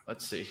oil here.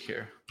 Let's see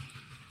here.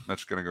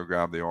 Mitch going to go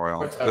grab the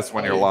oil. This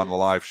when you're on the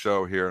live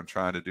show here and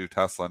trying to do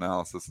Tesla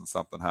analysis and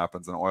something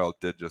happens, and oil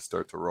did just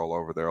start to roll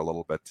over there a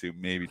little bit too,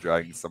 maybe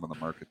dragging some of the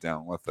market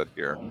down with it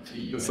here.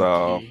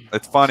 So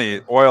it's funny.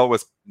 Oil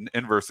was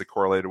inversely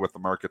correlated with the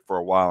market for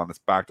a while, and it's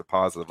back to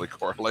positively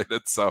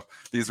correlated. So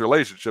these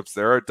relationships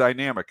there are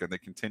dynamic and they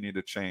continue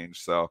to change.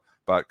 So,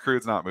 but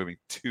crude's not moving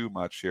too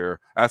much here.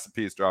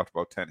 S&P's dropped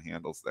about 10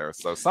 handles there.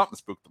 So something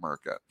spooked the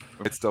market.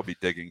 We'd still be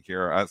digging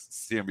here. As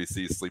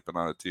CNBC is sleeping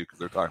on it too because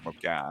they're talking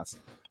about gas.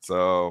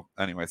 So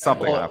anyway,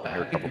 something happened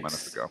here a couple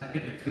minutes ago.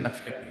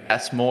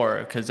 Gas more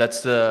because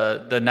that's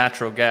the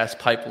natural gas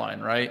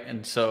pipeline, right?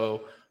 And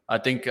so I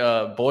think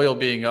Boyle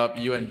being up,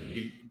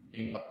 UNP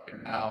being up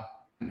here now,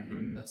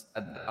 that's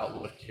the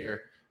outlook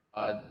here.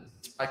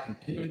 Is I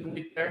continuing the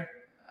week there?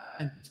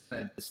 I'm just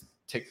going to just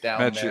tick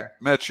down there.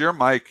 Mitch, your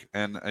mic,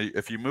 and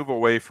if you move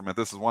away from it,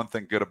 this is one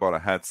thing good about a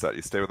headset.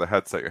 You stay with a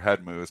headset, your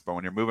head moves, but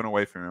when you're moving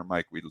away from your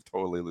mic, we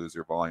totally lose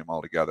your volume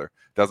altogether.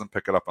 It doesn't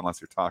pick it up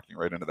unless you're talking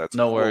right into that.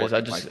 No worries.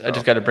 I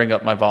just got to bring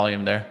up my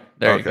volume there.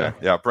 There you go.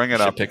 Yeah, bring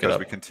it up because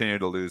we continue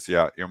to lose.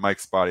 Yeah, your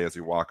mic's spotty as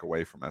you walk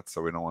away from it,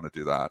 so we don't want to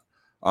do that.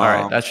 All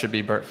right, that should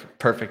be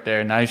perfect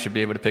there. Now you should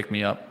be able to pick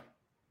me up.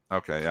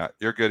 Okay, yeah,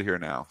 you're good here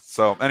now.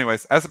 So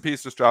anyways,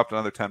 S&P's just dropped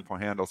another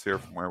 10-point handles here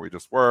from where we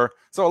just were.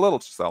 So a little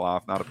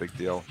sell-off, not a big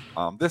deal.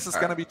 This is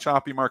going to be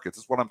choppy markets.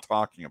 This is what I'm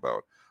talking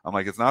about. I'm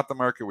like, it's not the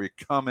market where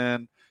you come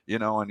in,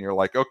 and you're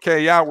like,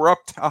 okay, yeah, we're up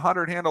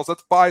 100 handles.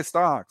 Let's buy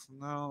stocks.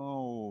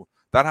 No,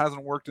 that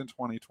hasn't worked in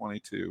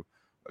 2022.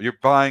 You're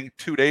buying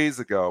 2 days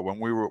ago when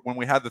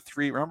we had the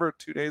remember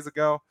 2 days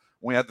ago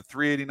when we had the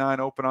 389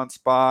 open on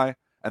SPY?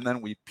 And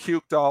then we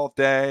puked all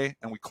day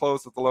and we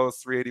closed at the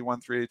lowest 381,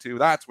 382.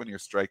 That's when you're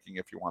striking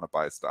if you want to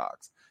buy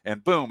stocks.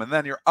 And boom, and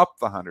then you're up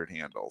the 100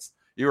 handles.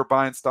 You were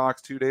buying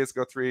stocks 2 days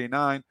ago,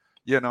 389.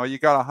 You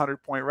got a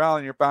 100-point rally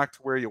and you're back to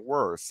where you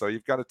were. So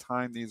you've got to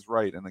time these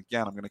right. And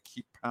again, I'm going to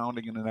keep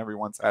pounding it in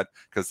everyone's head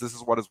because this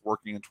is what is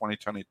working in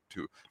 2022.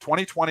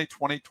 2020,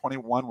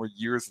 2021 were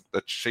years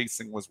that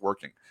chasing was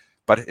working.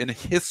 But in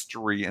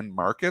history in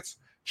markets,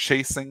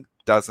 chasing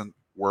doesn't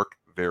work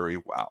very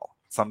well.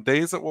 Some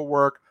days it will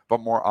work,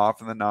 but more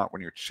often than not,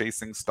 when you're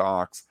chasing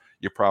stocks,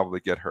 you probably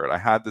get hurt. I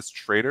had this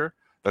trader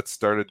that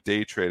started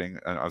day trading,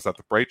 and I was at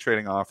the Bright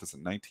Trading office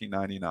in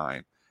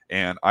 1999,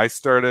 and I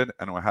started,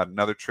 and I had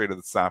another trader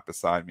that sat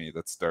beside me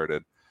that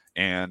started,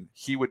 and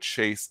he would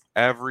chase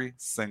every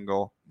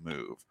single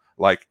move.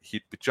 Like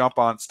he'd jump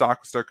on,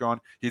 stock would start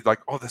going, he'd like,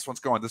 oh, this one's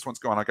going,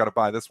 I got to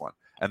buy this one.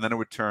 And then it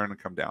would turn and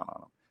come down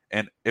on him.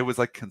 And it was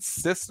like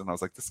consistent. I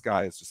was like, this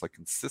guy is just like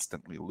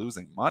consistently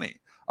losing money.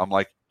 I'm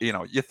like,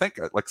 you think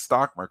like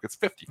stock market's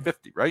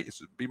 50-50, right? You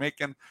should be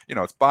making,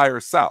 it's buy or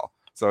sell.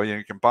 So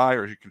you can buy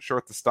or you can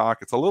short the stock.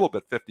 It's a little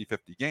bit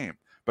 50-50 game.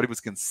 But he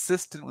was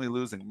consistently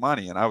losing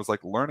money. And I was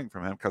like learning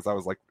from him because I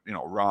was like,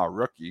 raw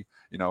rookie.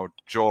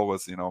 Joel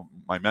was,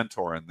 my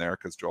mentor in there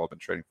because Joel had been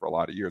trading for a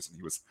lot of years and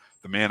he was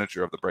the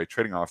manager of the Bright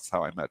Trading Office,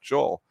 how I met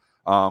Joel.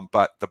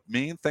 But the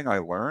main thing I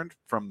learned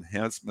from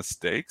his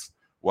mistakes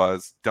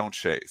was don't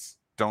chase.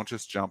 Don't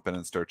just jump in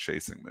and start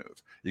chasing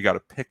moves. You got to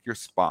pick your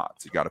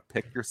spots. You got to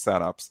pick your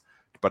setups.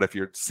 But if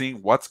you're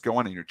seeing what's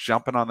going and you're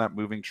jumping on that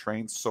moving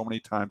train, so many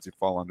times you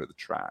fall under the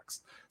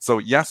tracks. So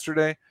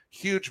yesterday,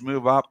 huge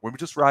move up. We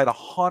just ride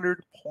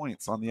 100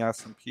 points on the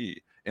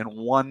S&P in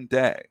one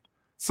day.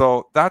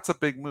 So that's a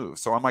big move.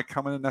 So am I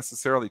coming in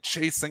necessarily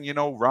chasing,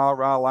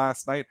 rah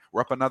last night?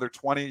 We're up another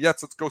 20.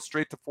 Yes, let's go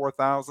straight to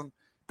 4,000.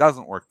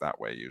 Doesn't work that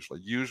way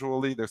usually.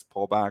 Usually there's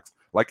pullbacks.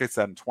 Like I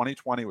said, in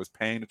 2020, it was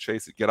paying to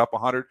chase it, get up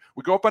 100.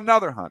 We go up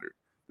another 100.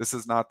 This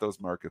is not those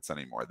markets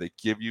anymore. They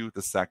give you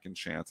the second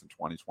chance in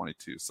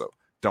 2022. So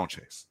don't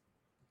chase.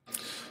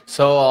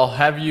 So I'll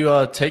have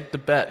you take the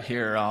bet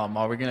here.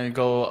 Are we going to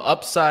go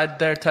upside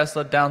there,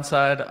 Tesla,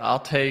 downside? I'll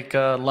take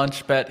a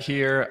lunch bet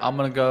here. I'm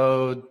going to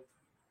go,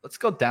 let's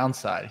go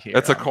downside here.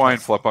 It's a coin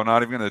flip. I'm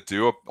not even going to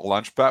do a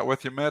lunch bet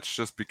with you, Mitch,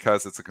 just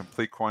because it's a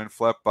complete coin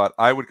flip, but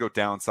I would go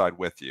downside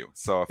with you.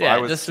 So if I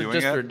was doing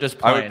it,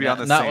 I would be on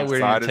the same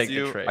side as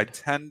you. I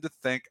tend to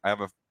think I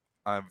have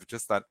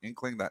just that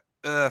inkling, that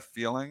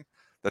feeling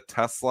that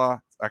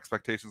Tesla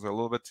expectations are a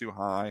little bit too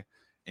high.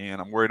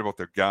 And I'm worried about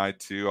their guide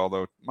too,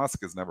 although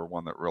Musk is never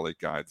one that really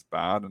guides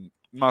bad. And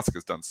Musk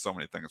has done so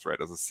many things right.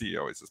 As a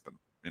CEO, he's just been,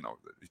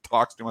 he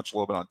talks too much a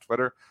little bit on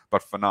Twitter,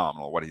 but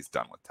phenomenal what he's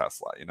done with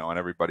Tesla, and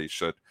everybody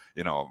should,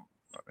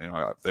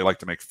 they like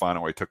to make fun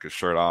of why he took his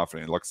shirt off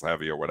and he looks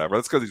heavy or whatever.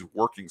 That's because he's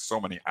working so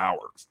many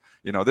hours.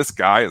 This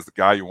guy is the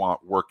guy you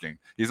want working.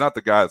 He's not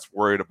the guy that's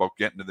worried about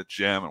getting to the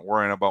gym and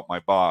worrying about my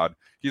bod.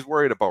 He's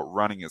worried about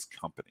running his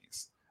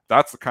companies.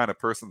 That's the kind of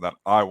person that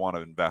I want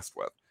to invest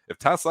with. If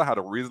Tesla had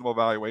a reasonable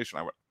valuation,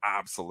 I would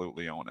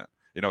absolutely own it.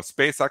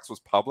 SpaceX was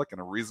public and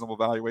a reasonable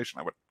valuation,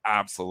 I would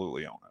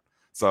absolutely own it.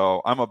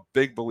 So I'm a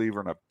big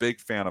believer and a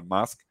big fan of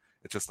Musk.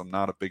 It's just I'm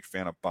not a big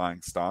fan of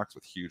buying stocks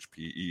with huge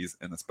PEs,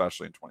 and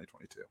especially in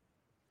 2022.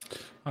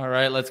 All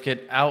right, let's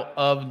get out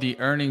of the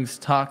earnings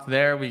talk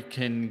there. We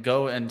can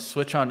go and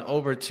switch on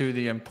over to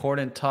the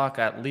important talk,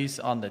 at least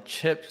on the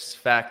chips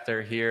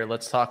factor here.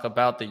 Let's talk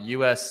about the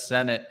U.S.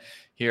 Senate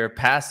here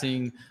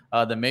passing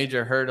the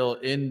major hurdle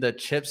in the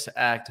CHIPS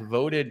Act,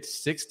 voted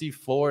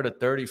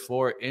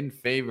 64-34 in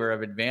favor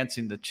of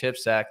advancing the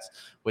CHIPS Act,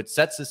 which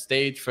sets the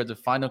stage for the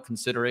final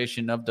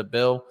consideration of the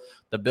bill.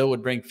 The bill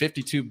would bring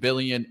 $52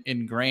 billion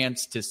in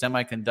grants to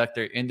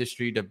semiconductor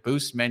industry to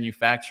boost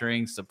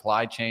manufacturing,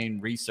 supply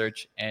chain,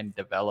 research, and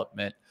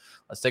development.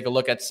 Let's take a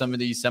look at some of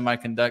these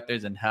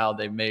semiconductors and how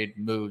they made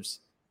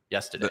moves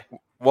yesterday.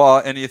 Well,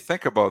 and you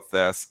think about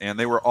this, and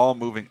they were all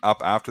moving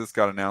up after this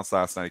got announced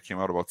last night. It came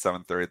out about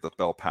 7:30. The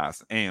bill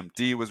passed.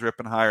 AMD was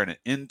ripping higher, and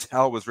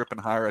Intel was ripping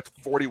higher at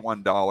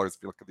 $41.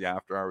 If you look at the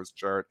after hours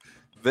chart,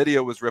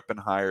 Nvidia was ripping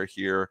higher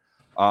here.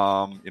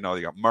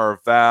 You got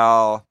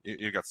Marvell.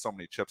 You got so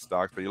many chip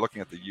stocks, but you're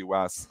looking at the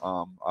U.S.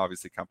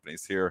 Obviously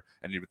companies here,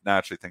 and you would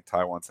naturally think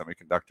Taiwan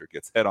Semiconductor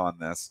gets hit on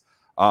this.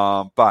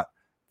 But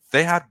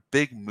they had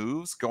big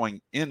moves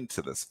going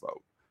into this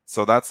vote.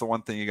 So that's the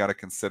one thing you got to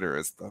consider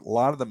is a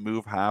lot of the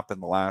move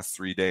happened the last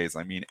 3 days.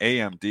 I mean,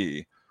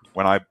 AMD,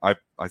 when I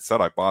said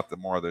I bought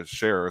more of the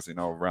shares,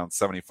 around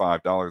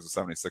 $75 or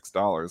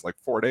 $76, like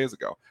 4 days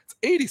ago, it's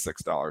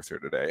 $86 here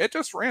today. It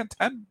just ran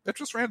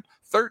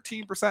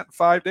 13% in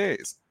 5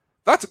 days.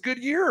 That's a good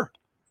year,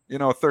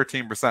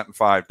 13% in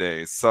 5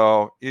 days.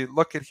 So you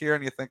look at here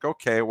and you think,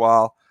 okay,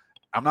 well,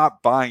 I'm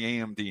not buying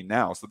AMD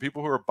now. So the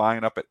people who are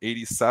buying up at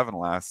 87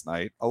 last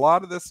night, a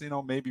lot of this,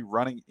 may be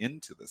running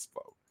into this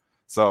vote.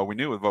 So we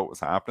knew the vote was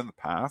happening in the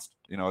past.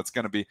 It's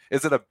going to be,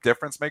 is it a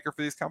difference maker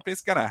for these companies?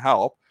 It's going to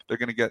help. They're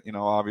going to get,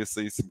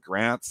 obviously some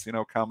grants,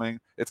 coming.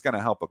 It's going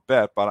to help a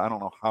bit, but I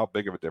don't know how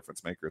big of a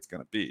difference maker it's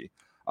going to be.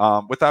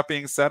 With that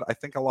being said, I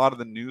think a lot of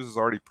the news is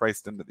already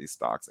priced into these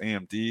stocks.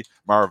 AMD,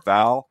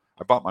 Marvell.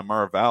 I bought my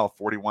Marvell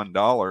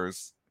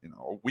 $41,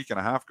 a week and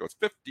a half ago. It's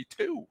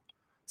 $52.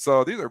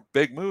 So these are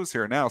big moves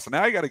here now. So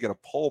now you got to get a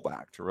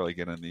pullback to really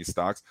get in these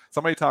stocks.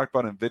 Somebody talked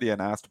about NVIDIA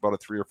and asked about it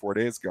 3 or 4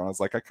 days ago. And I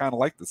was like, I kind of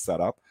like the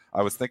setup.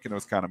 I was thinking it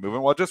was kind of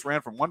moving. Well, it just ran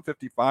from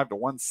 155 to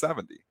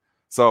 170.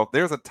 So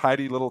there's a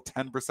tidy little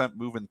 10%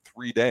 move in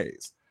 3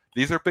 days.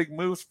 These are big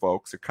moves,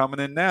 folks. You're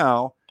coming in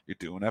now. You're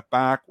doing it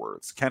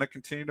backwards. Can it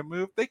continue to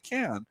move? They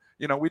can.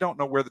 We don't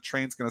know where the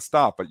train's going to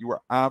stop, but you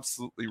are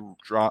absolutely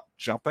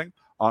jumping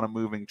on a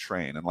moving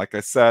train. And like I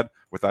said,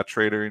 with that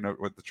trader,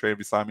 with the trader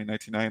beside me in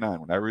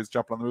 1999, whenever he's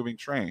jumping on the moving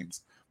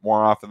trains,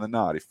 more often than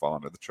not, he falls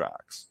under the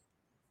tracks.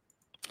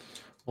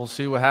 We'll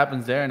see what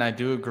happens there. And I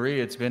do agree.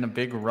 It's been a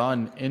big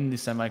run in the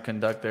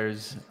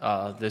semiconductors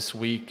this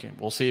week.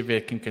 We'll see if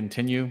it can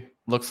continue.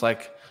 Looks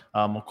like,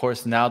 of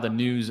course, now the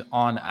news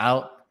on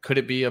out Could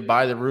it be a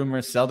buy the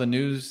rumor, sell the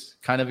news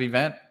kind of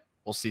event?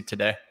 We'll see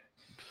today.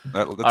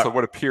 That's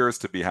what appears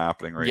to be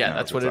happening right now. Yeah,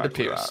 that's what it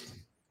appears.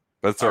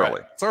 But it's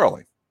early. It's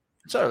early.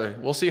 It's early.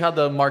 We'll see how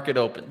the market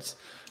opens.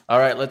 All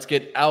right, let's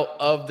get out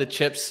of the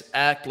CHIPS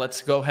Act.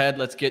 Let's go ahead.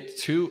 Let's get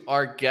to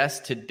our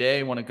guest today.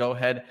 I want to go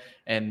ahead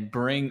and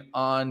bring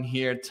on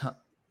here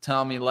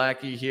Tommy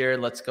Lackey here.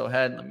 Let's go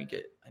ahead.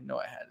 I know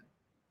I had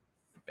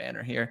the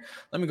banner here.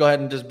 Let me go ahead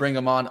and just bring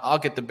him on. I'll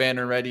get the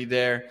banner ready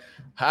there.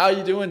 How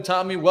you doing,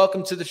 Tommy?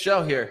 Welcome to the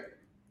show here.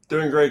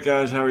 Doing great,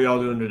 guys. How are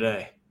y'all doing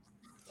today?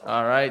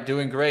 All right,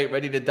 doing great.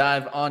 Ready to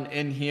dive on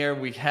in here.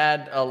 We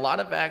had a lot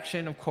of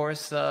action, of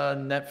course,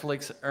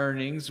 Netflix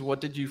earnings.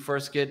 What did you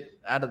first get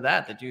out of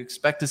that? Did you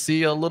expect to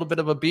see a little bit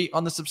of a beat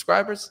on the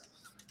subscribers?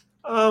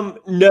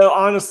 No,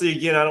 honestly,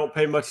 again, I don't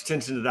pay much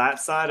attention to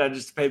that side. I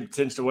just pay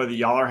attention to whether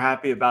y'all are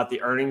happy about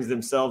the earnings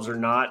themselves or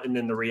not, and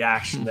then the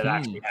reaction that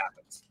actually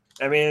happens.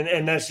 I mean,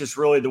 and that's just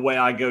really the way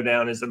I go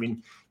down is, I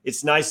mean,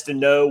 it's nice to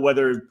know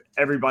whether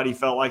everybody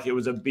felt like it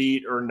was a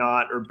beat or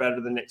not, or better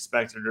than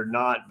expected or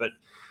not. But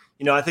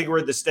I think we're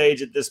at the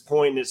stage at this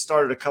point, and it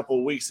started a couple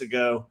of weeks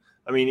ago.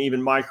 I mean,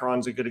 even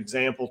Micron's a good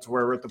example to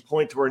where we're at the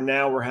point to where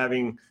now we're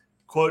having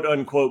quote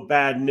unquote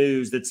bad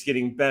news that's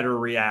getting better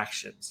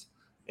reactions.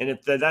 And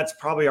that's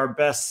probably our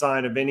best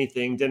sign of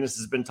anything. Dennis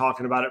has been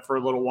talking about it for a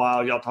little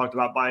while. Y'all talked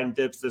about buying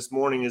dips this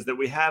morning, is that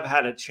we have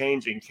had a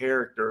change in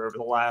character over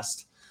the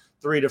last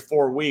 3 to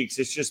 4 weeks.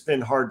 It's just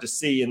been hard to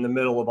see in the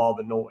middle of all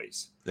the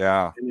noise.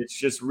 Yeah. And it's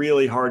just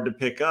really hard to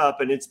pick up.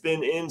 And it's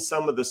been in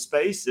some of the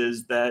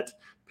spaces that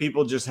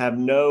people just have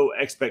no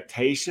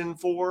expectation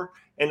for,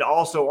 and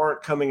also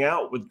aren't coming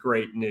out with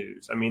great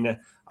news. I mean,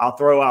 I'll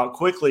throw out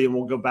quickly and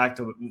we'll go back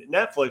to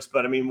Netflix,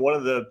 but I mean, one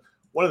of the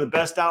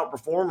best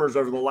outperformers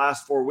over the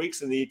last 4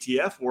 weeks in the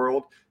ETF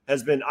world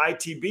has been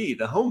ITB,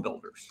 the home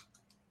builders.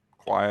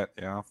 Quiet,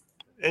 yeah.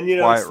 And,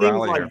 it's things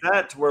like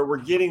that to where we're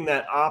getting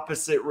that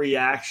opposite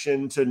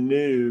reaction to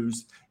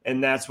news,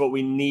 and that's what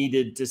we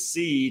needed to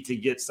see to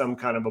get some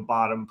kind of a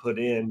bottom put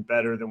in,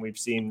 better than we've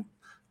seen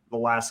the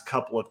last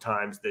couple of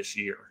times this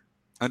year.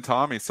 And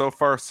Tommy, so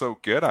far so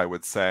good, I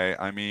would say.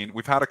 I mean,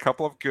 we've had a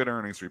couple of good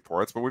earnings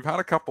reports, but we've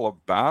had a couple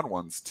of bad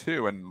ones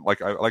too. And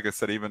like I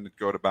said, even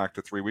back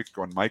to 3 weeks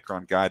ago when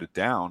Micron guided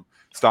down,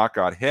 stock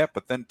got hit.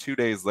 But then 2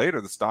 days later,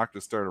 the stock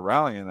just started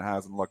rallying and it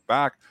hasn't looked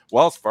back.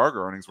 Wells Fargo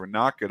earnings were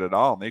not good at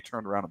all, and they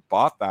turned around and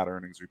bought that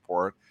earnings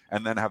report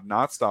and then have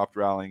not stopped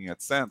rallying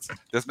it since.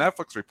 This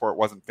Netflix report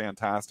wasn't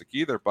fantastic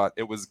either, but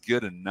it was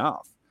good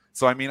enough.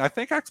 So, I mean, I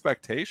think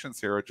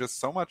expectations here are just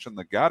so much in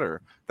the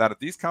gutter that if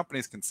these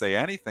companies can say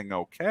anything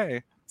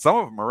okay, some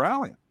of them are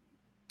rallying.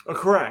 Oh,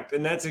 correct.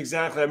 And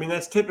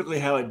that's typically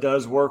how it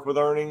does work with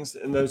earnings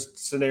in those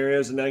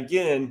scenarios. And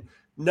again,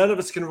 none of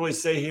us can really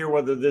say here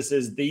whether this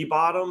is the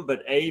bottom,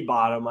 but a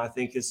bottom, I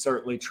think, is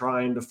certainly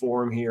trying to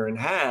form here and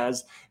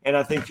has. And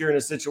I think you're in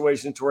a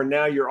situation to where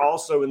now you're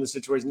also in the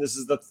situation, this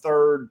is the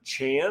third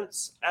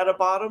chance at a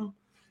bottom.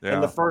 Yeah.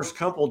 And the first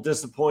couple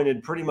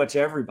disappointed pretty much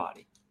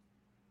everybody.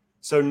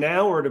 So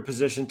now we're in a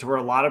position to where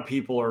a lot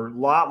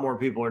more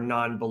people are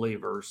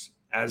non-believers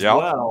as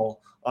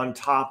well, on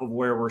top of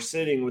where we're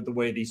sitting with the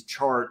way these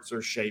charts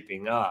are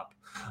shaping up.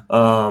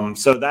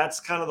 So that's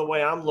kind of the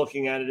way I'm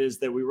looking at it, is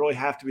that we really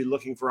have to be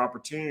looking for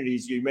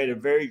opportunities. You made a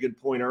very good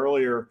point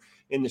earlier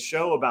in the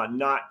show about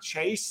not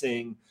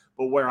chasing,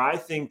 but where I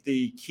think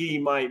the key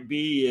might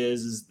be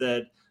is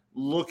that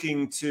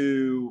looking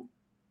to,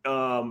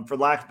 for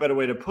lack of a better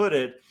way to put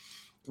it,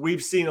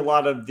 we've seen a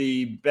lot of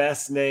the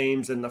best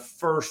names and the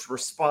first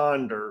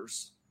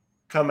responders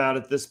come out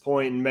at this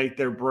point and make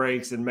their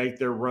breaks and make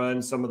their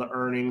run. Some of the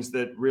earnings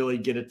that really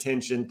get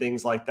attention,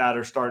 things like that,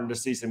 are starting to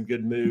see some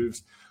good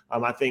moves.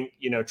 I think,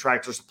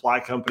 Tractor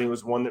Supply Company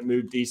was one that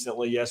moved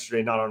decently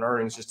yesterday, not on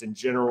earnings, just in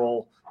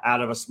general,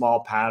 out of a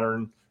small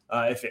pattern.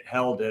 If it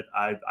held it,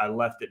 I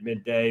left at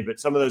midday.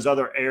 But some of those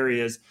other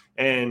areas,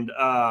 and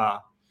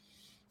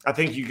I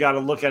think you got to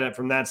look at it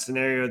from that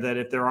scenario, that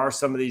if there are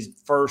some of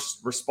these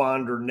first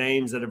responder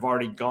names that have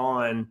already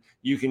gone,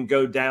 you can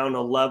go down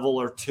a level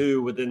or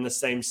two within the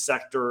same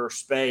sector or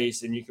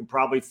space, and you can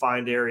probably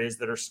find areas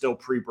that are still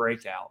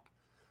pre-breakout.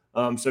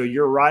 So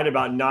you're right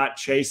about not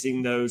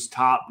chasing those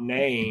top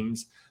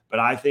names, but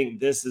I think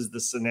this is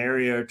the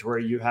scenario to where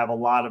you have a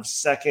lot of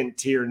second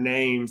tier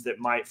names that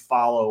might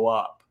follow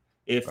up.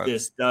 If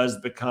this does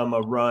become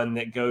a run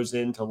that goes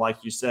into,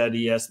 like you said,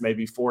 ES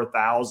maybe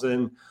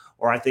 4,000,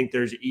 or I think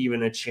there's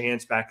even a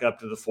chance back up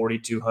to the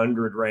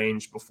 4,200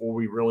 range before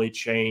we really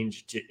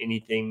change to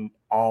anything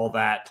all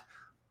that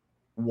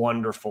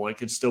wonderful. It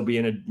could still be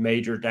in a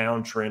major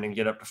downtrend and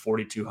get up to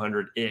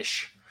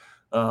 4,200-ish.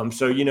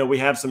 So, we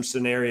have some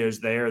scenarios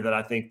there that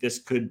I think this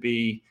could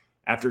be,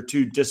 after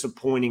 2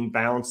 disappointing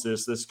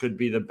bounces, this could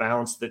be the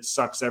bounce that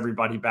sucks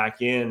everybody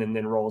back in and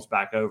then rolls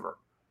back over.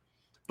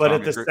 But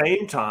at the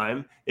same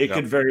time, it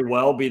could very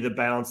well be the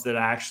bounce that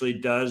actually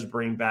does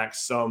bring back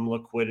some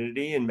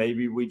liquidity, and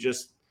maybe we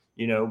just,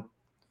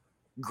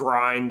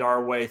 grind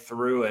our way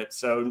through it.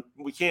 So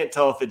we can't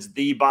tell if it's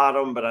the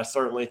bottom, but I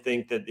certainly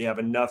think that they have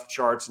enough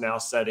charts now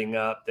setting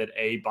up that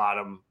a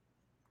bottom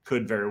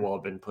could very well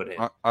have been put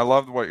in. I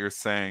loved what you're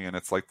saying, and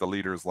it's like the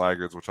leaders,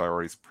 laggards, which I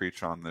always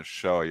preach on this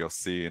show. You'll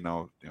see,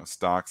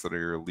 stocks that are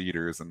your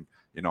leaders, and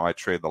I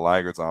trade the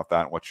laggards off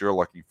that. And what you're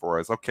looking for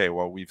is, okay,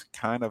 well, we've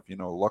kind of,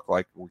 look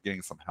like we're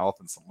getting some health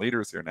and some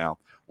leaders here now.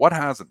 What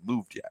hasn't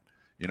moved yet?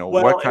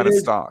 What kind of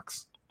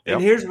stocks? And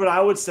here's what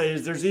I would say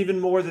is there's even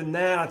more than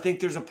that. I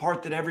think there's a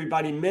part that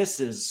everybody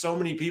misses. So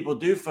many people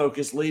do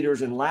focus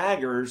leaders and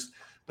laggards,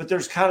 but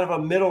there's kind of a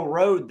middle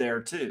road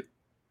there too.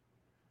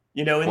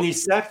 In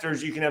these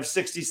sectors, you can have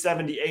 60,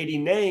 70, 80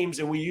 names,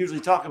 and we usually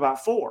talk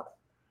about 4.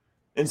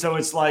 And so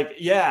it's like,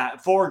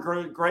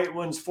 4 great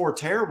ones, 4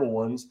 terrible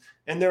ones.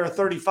 And there are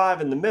 35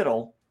 in the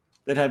middle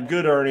that have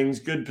good earnings,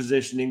 good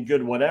positioning,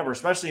 good whatever,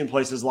 especially in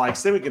places like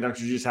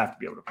semiconductors. You just have to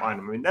be able to find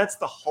them. I mean, that's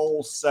the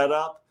whole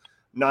setup,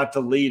 not to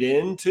lead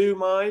into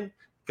mine,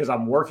 because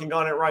I'm working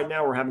on it right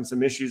now. We're having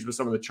some issues with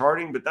some of the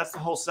charting, but that's the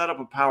whole setup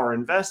of power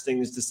investing,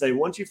 is to say,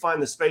 once you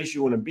find the space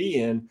you want to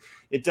be in,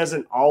 it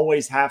doesn't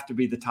always have to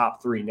be the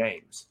top 3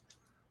 names.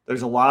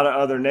 There's a lot of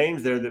other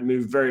names there that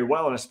move very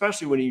well. And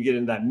especially when you get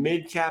in that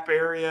mid cap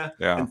area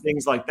and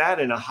things like that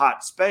in a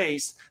hot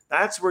space,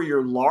 that's where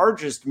your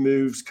largest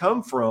moves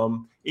come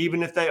from.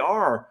 Even if they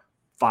are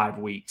 5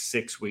 weeks,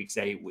 6 weeks,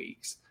 8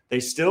 weeks, they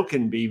still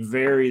can be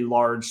very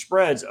large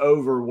spreads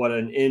over what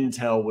an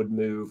Intel would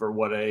move or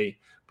what a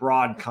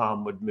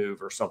Broadcom would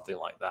move or something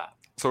like that.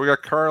 So we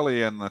got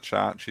Carly in the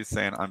chat, and she's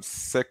saying, I'm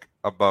sick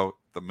about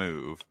the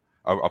move,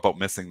 about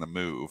missing the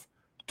move.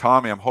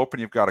 Tommy, I'm hoping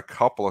you've got a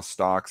couple of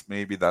stocks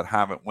maybe that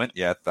haven't went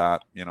yet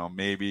that,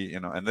 maybe,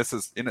 and this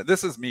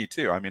is me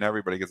too. I mean,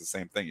 everybody gets the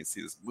same thing. You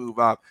see this move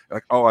up, you're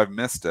like, oh, I've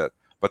missed it.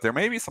 But there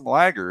may be some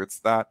laggards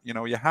that,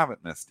 you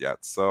haven't missed yet.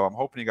 So I'm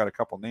hoping you got a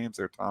couple names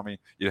there, Tommy.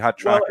 You had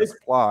Tractor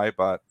Supply,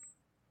 but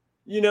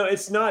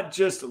it's not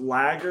just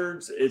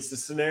laggards. It's the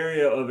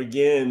scenario of,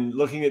 again,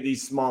 looking at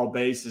these small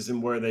bases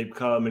and where they've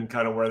come and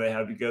kind of where they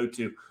have to go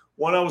to.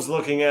 One I was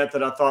looking at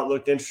that I thought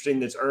looked interesting,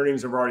 that's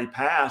earnings have already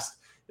passed,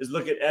 is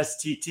look at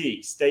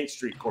STT, State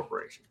Street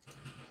Corporation.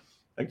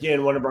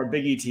 Again, one of our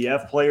big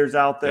ETF players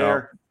out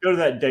there. Go to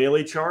that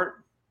daily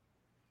chart,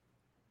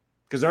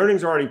 because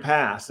earnings are already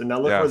passed, and now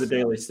look where the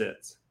daily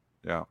sits.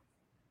 Yeah.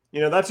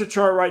 That's a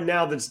chart right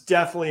now that's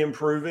definitely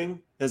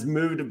improving, has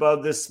moved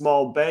above this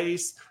small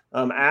base.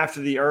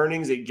 After the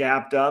earnings, it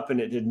gapped up and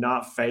it did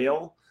not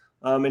fail.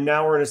 And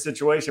now we're in a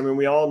situation. I mean,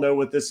 we all know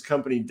what this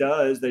company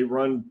does. They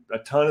run a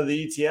ton of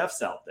the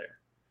ETFs out there.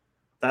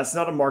 That's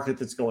not a market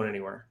that's going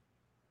anywhere.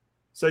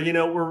 So,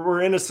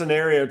 we're in a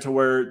scenario to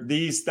where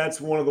that's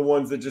one of the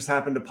ones that just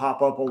happened to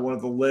pop up on one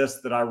of the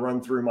lists that I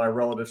run through my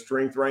relative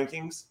strength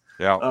rankings.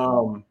 Yeah.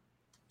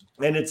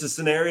 And it's a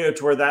scenario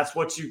to where that's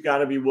what you've got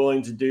to be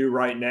willing to do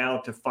right now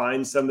to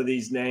find some of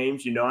these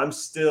names.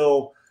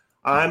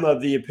 I'm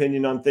of the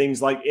opinion on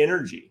things like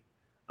energy.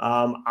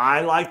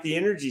 I like the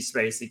energy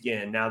space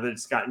again, now that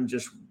it's gotten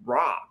just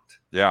rocked.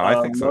 Yeah,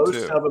 I think so too.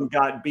 Most of them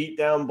got beat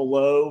down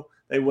below.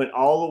 They went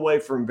all the way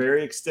from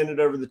very extended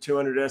over the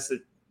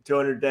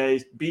 200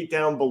 days, beat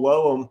down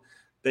below them.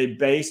 They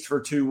based for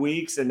 2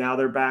 weeks, and now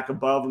they're back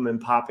above them and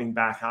popping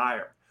back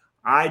higher.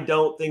 I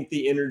don't think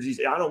the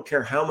energy, I don't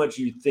care how much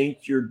you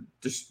think you're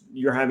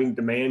having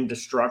demand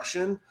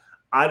destruction.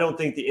 I don't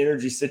think the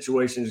energy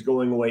situation is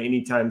going away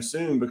anytime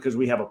soon, because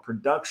we have a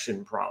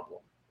production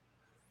problem.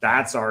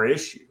 That's our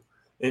issue.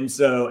 And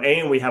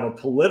we have a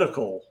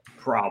political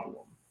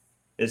problem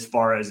as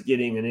far as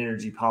getting an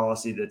energy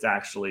policy that's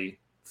actually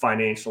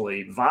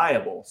financially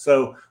viable.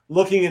 So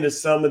looking into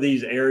some of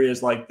these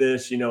areas like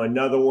this,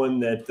 another one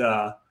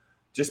that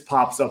just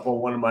pops up on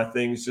one of my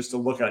things just to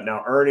look at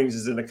now. Earnings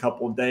is in a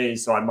couple of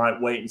days, so I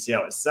might wait and see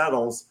how it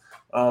settles.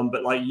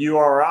 But like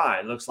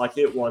URI, looks like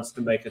it wants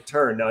to make a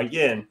turn. Now,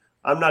 again,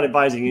 I'm not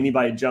advising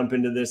anybody jump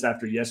into this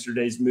after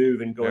yesterday's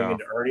move and going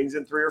into earnings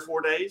in 3 or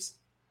 4 days.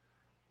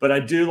 But I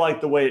do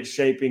like the way it's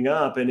shaping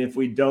up. And if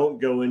we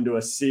don't go into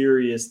a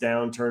serious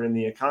downturn in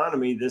the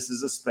economy, this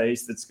is a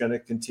space that's going to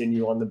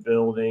continue on the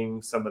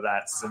building, some of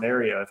that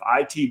scenario. If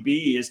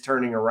ITB is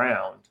turning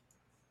around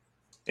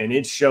and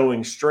it's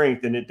showing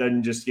strength, and it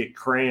doesn't just get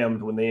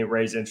crammed when they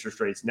raise interest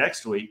rates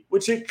next week,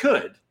 which it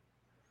could.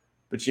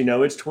 But, it's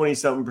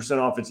 20-something%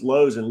 off its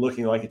lows and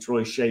looking like it's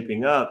really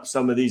shaping up.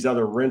 Some of these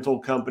other rental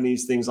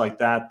companies, things like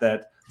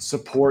that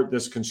support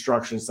this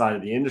construction side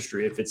of the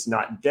industry, if it's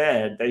not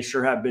dead, they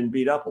sure have been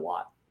beat up a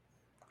lot.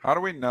 How do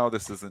we know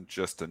this isn't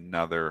just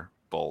another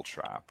bull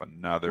trap,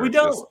 another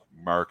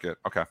market?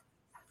 Okay.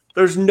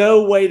 There's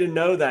no way to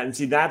know that. And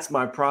see, that's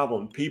my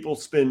problem. People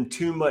spend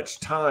too much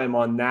time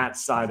on that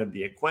side of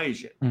the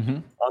equation,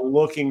 on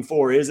looking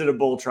for, is it a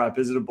bull trap?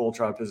 Is it a bull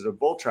trap? Is it a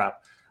bull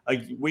trap?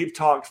 We've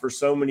talked for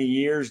so many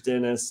years,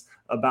 Dennis,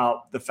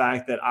 about the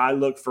fact that I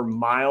look for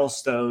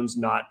milestones,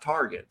 not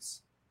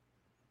targets.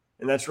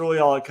 And that's really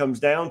all it comes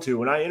down to.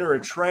 When I enter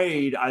a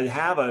trade, I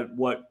have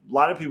what a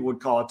lot of people would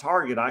call a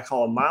target. I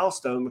call a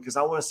milestone, because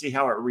I want to see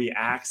how it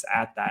reacts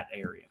at that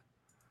area.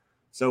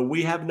 So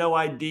we have no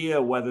idea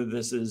whether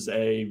this is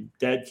a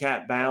dead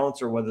cat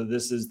bounce or whether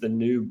this is the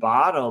new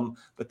bottom.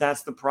 But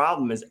that's the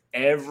problem, is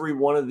every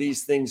one of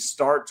these things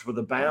starts with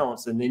a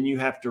bounce, and then you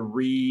have to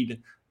read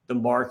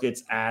the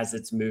markets as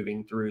it's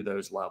moving through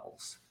those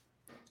levels.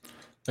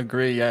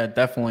 Agree, yeah,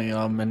 definitely.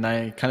 And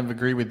I kind of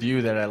agree with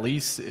you that at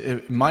least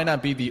it might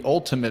not be the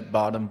ultimate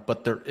bottom,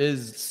 but there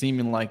is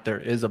seeming like there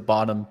is a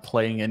bottom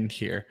playing in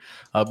here.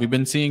 We've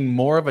been seeing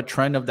more of a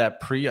trend of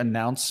that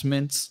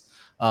pre-announcements.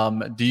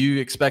 Do you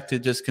expect to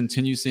just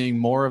continue seeing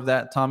more of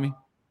that, Tommy?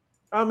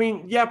 I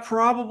mean, yeah,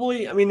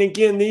 probably. I mean,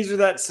 again, these are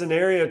that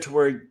scenario to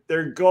where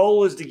their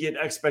goal is to get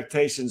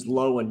expectations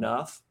low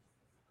enough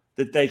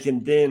that they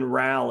can then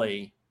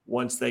rally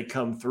once they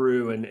come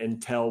through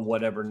and tell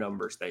whatever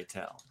numbers they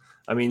tell.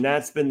 I mean,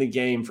 that's been the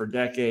game for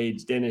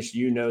decades. Dennis,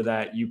 you know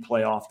that. You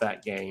play off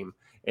that game.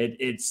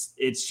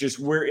 It's just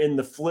we're in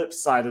the flip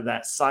side of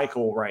that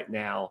cycle right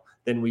now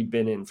than we've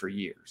been in for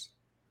years.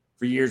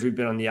 For years, we've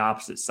been on the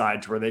opposite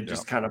side to where they've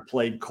just kind of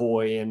played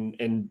coy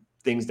and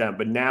things down.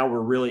 But now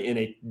we're really in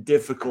a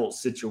difficult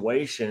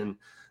situation.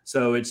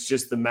 So it's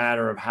just a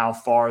matter of how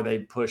far they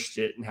pushed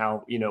it and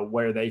how,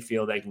 where they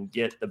feel they can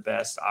get the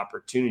best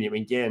opportunity. I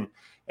mean, again,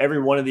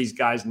 every one of these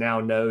guys now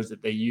knows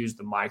that they use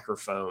the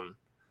microphone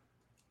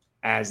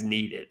as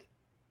needed.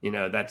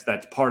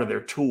 That's part of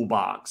their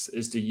toolbox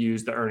is to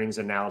use the earnings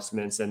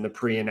announcements and the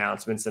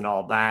pre-announcements and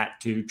all that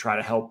to try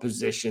to help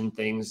position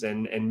things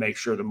and make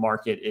sure the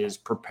market is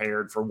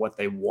prepared for what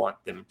they want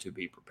them to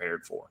be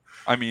prepared for.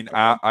 I mean,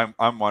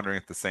 I'm wondering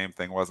if the same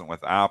thing wasn't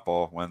with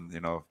Apple when,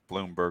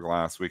 Bloomberg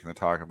last week and they're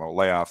talking about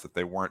layoffs, that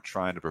they weren't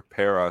trying to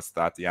prepare us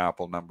that the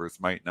Apple numbers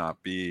might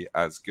not be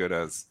as good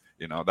as,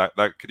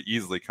 that could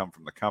easily come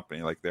from the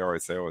company. Like they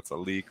always say, oh, it's a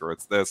leak or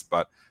it's this,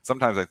 but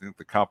sometimes I think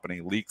the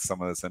company leaks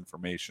some of this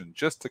information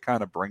just to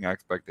kind of bring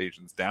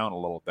expectations down a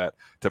little bit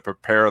to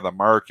prepare the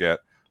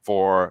market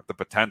for the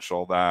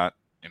potential that,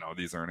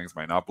 these earnings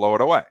might not blow it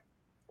away.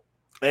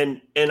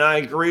 And I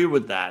agree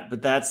with that,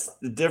 but that's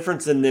the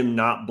difference in them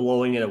not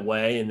blowing it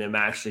away and them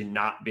actually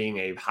not being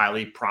a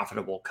highly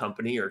profitable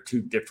company are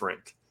two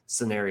different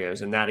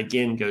scenarios. And that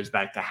again goes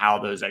back to how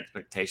those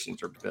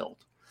expectations are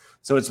built.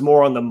 So it's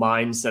more on the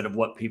mindset of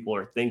what people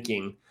are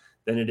thinking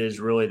than it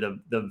is really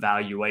the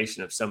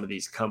valuation of some of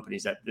these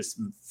companies at this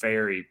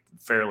very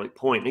fairly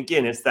point. And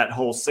again, it's that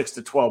whole 6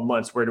 to 12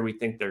 months. Where do we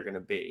think they're going to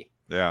be?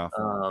 Yeah.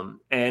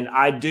 And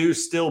I do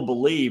still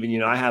believe,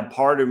 and, I have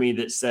part of me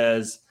that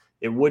says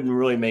it wouldn't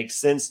really make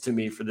sense to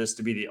me for this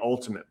to be the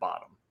ultimate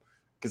bottom,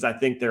 because I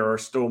think there are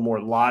still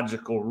more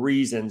logical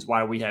reasons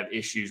why we have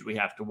issues we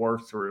have to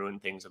work through and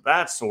things of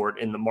that sort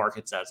in the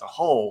markets as a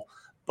whole.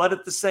 But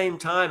at the same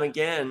time,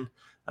 again,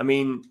 I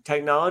mean,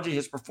 technology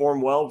has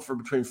performed well for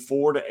between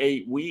 4 to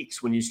 8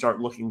 weeks when you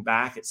start looking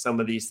back at some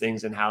of these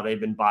things and how they've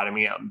been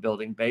bottoming out and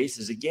building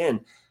bases.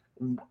 Again,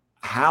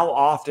 how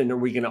often are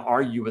we going to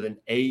argue with an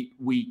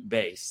 8-week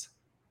base?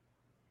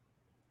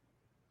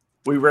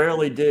 We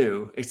rarely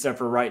do, except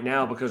for right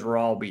now because we're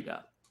all beat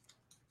up.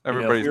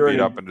 Everybody's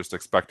beat up and just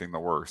expecting the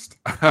worst.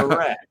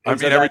 Correct. I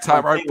mean, every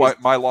time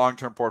my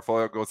long-term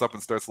portfolio goes up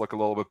and starts to look a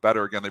little bit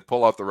better again, they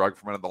pull out the rug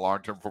from it and the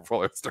long-term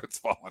portfolio starts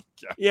falling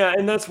again. Yeah,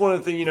 and that's one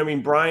of the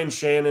things, Brian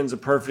Shannon's a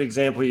perfect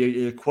example.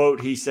 A quote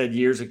he said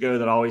years ago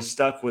that always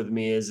stuck with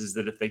me is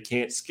that if they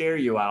can't scare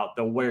you out,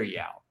 they'll wear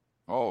you out.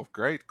 Oh,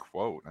 great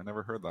quote. I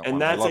never heard that and one.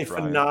 that's a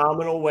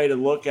phenomenal way to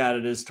look at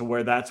it, as to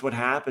where that's what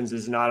happens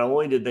is not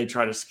only did they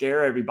try to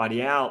scare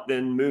everybody out,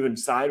 then moving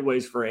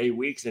sideways for 8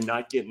 weeks and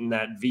not getting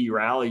that V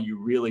rally you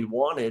really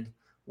wanted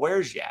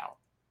wears you out.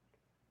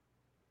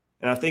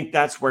 And I think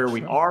that's where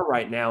we are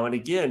right now. And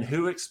again,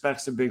 who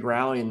expects a big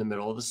rally in the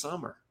middle of the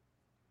summer?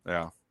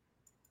 Yeah.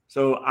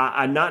 So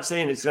I'm not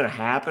saying it's going to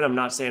happen. I'm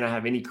not saying I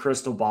have any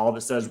crystal ball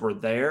that says we're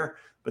there,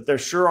 but there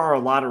sure are a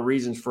lot of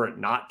reasons for it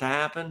not to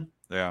happen.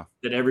 Yeah.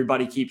 That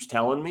everybody keeps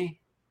telling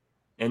me.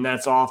 And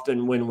that's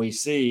often when we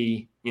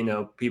see,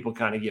 people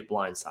kind of get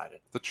blindsided.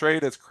 The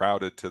trade is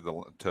crowded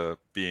to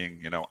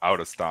being, out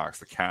of stocks.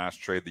 The cash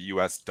trade, the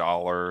US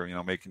dollar,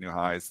 making new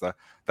highs,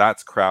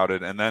 that's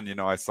crowded. And then,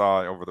 I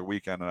saw over the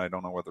weekend, and I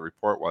don't know what the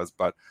report was,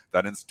 but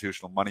that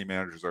institutional money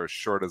managers are as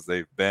short as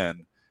they've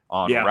been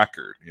on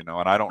record, and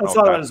I don't know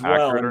if that's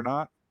accurate or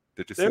not.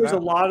 Did you see There's that? a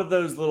lot of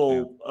those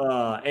little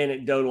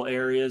anecdotal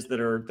areas that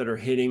are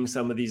hitting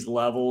some of these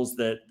levels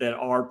that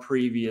are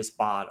previous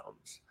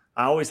bottoms.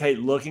 I always hate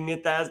looking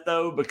at that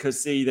though,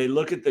 because you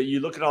look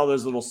at all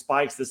those little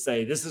spikes that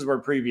say this is where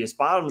previous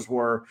bottoms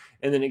were,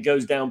 and then it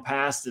goes down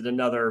past it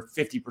another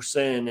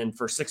 50% and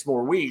for 6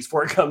 more weeks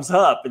before it comes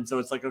up. And so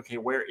it's like, okay,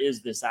 where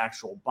is this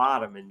actual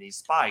bottom in these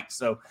spikes?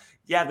 So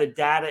yeah, the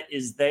data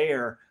is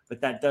there,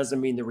 but that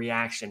doesn't mean the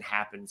reaction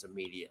happens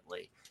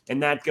immediately.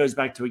 And that goes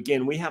back to,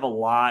 again, we have a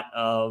lot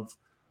of,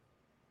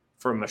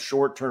 from a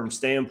short-term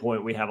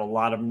standpoint, we have a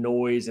lot of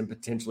noise and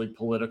potentially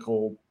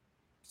political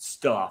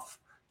stuff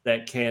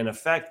that can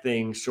affect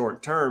things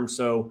short-term.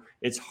 So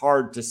it's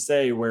hard to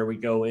say where we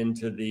go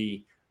into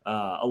the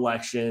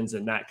elections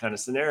and that kind of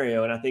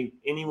scenario. And I think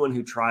anyone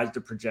who tries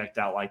to project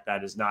out like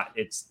that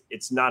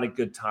it's not a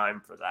good time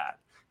for that.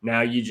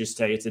 Now you just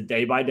say it's a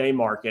day-by-day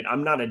market.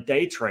 I'm not a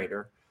day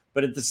trader.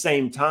 But at the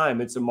same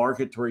time, it's a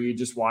market where you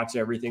just watch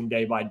everything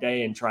day by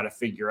day and try to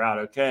figure out,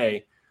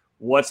 okay,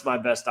 what's my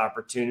best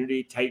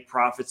opportunity? Take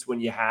profits when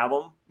you have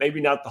them, maybe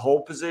not the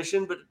whole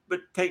position, but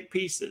take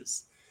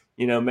pieces.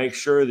 Make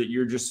sure that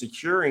you're just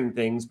securing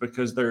things,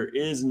 because there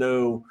is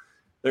no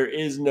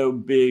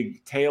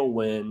big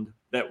tailwind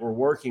that we're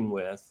working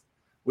with.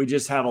 We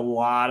just have a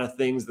lot of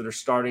things that are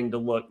starting to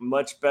look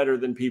much better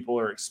than people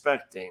are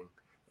expecting.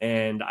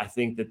 And I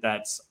think that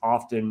that's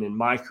often in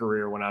my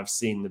career when I've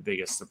seen the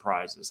biggest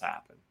surprises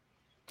happen.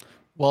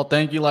 Well,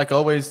 thank you, like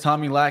always,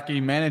 Tommy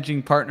Lackey,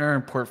 managing partner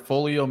and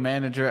portfolio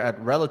manager at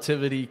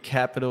Relativity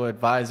Capital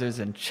Advisors,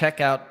 and check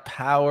out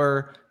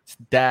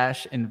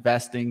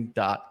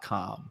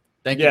power-investing.com.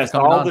 Thank you for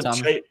coming on,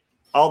 Tommy.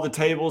 All the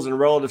tables and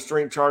relative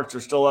strength charts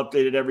are still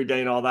updated every day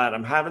and all that.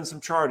 I'm having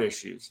some chart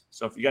issues.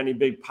 So if you got any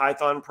big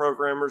Python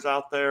programmers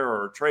out there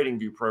or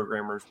TradingView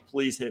programmers,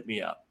 please hit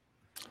me up.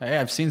 Hey,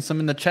 I've seen some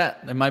in the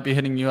chat. They might be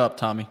hitting you up,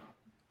 Tommy.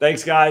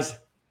 Thanks, guys.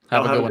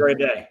 Have a great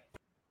day.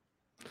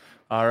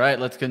 All right,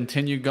 let's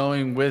continue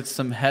going with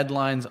some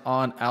headlines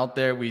on out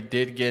there. We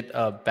did get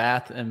a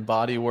Bath and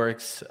Body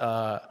Works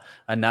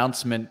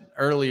announcement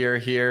earlier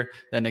here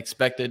than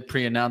expected,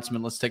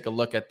 pre-announcement. Let's take a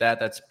look at that.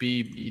 That's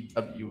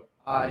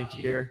BBWI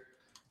here.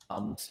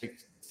 Let's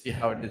see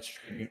how it is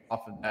trading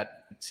off of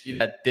that. See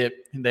that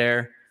dip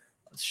there.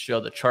 Let's show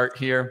the chart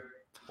here.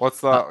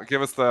 What's the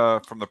give us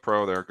the from the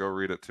pro there? Go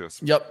read it to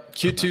us. Yep.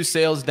 Q2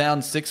 sales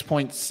down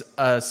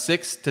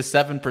 6.6 to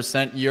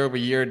 7% year over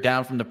year,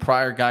 down from the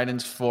prior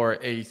guidance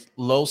for a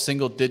low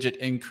single digit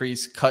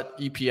increase. Cut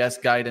EPS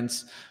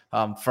guidance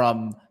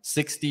from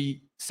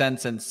 60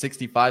 cents and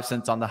 65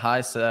 cents on the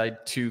high side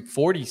to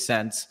 40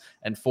 cents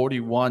and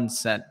 41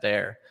 cent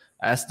there.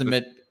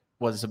 Estimate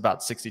was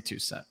about 62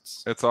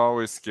 cents. It's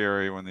always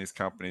scary when these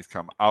companies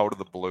come out of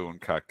the blue and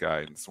cut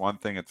guidance. One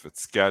thing, if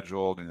it's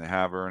scheduled and they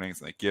have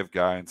earnings and they give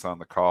guidance on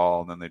the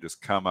call, and then they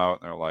just come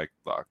out and they're like,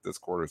 look, this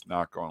quarter's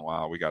not going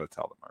well. We got to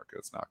tell the market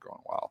it's not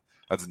going well.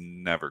 That's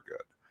never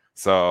good.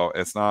 So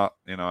it's not,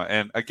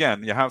 and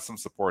again, you have some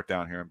support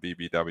down here in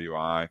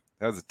BBWI. It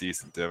has a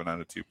decent dividend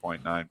of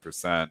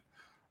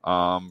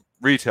 2.9%.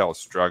 Retail is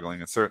struggling,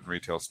 and certain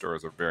retail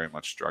stores are very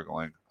much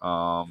struggling.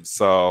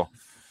 So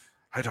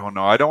I don't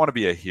know. I don't want to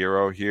be a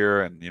hero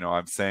here. And,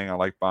 I'm saying I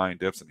like buying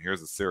dips, and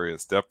here's a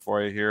serious dip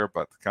for you here.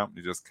 But the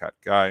company just cut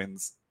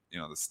guidance.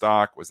 The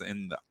stock was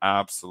in the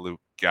absolute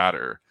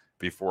gutter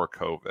before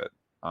COVID.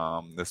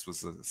 This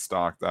was a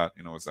stock that,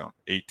 was around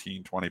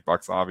 18, 20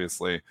 bucks,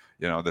 obviously.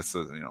 This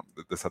is,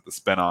 this had the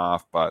spin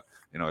off. But,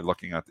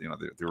 looking at,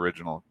 the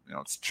original,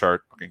 its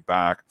chart, looking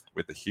back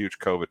with the huge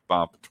COVID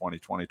bump in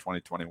 2020,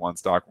 2021,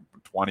 stock from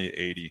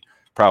 2080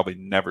 probably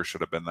never should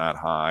have been that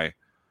high.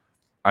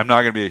 I'm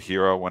not going to be a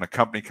hero. When a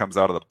company comes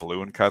out of the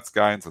blue and cuts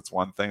guidance, it's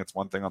one thing. It's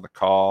one thing on the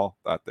call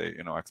that they,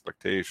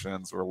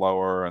 expectations were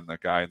lower and the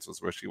guidance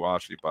was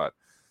wishy-washy, but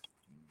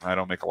I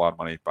don't make a lot of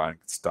money buying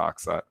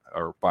stocks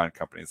or buying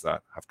companies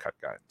that have cut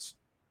guidance.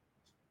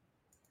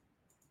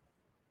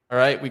 All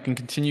right, we can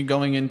continue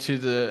going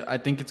into I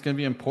think it's going to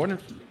be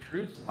important for the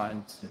cruise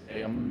lines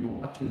today. I'm going to be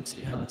watching to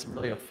see how this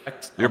really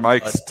affects them. Your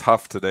mic's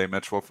tough today,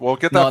 Mitch. We'll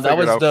get that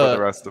figured out for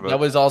the rest of it. That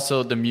was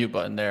also the mute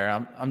button there.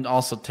 I'm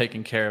also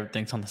taking care of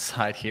things on the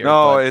side here.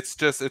 No, it's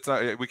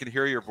not, we can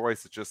hear your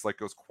voice. It just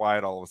goes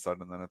quiet all of a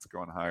sudden, and then it's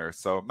going higher.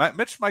 So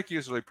Mitch mic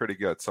usually pretty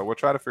good. So we'll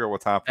try to figure out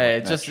what's happening. Hey,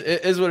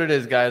 it is what it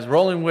is, guys.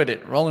 Rolling with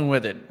it. Well,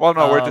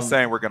 no, we're just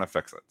saying we're going to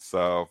fix it.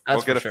 So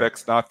we'll get it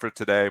fixed, not for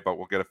today, but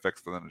we'll get it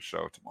fixed for the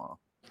show tomorrow.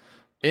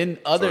 In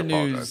other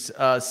news,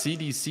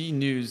 CDC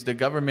news, the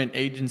government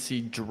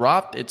agency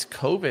dropped its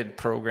COVID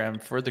program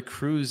for the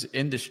cruise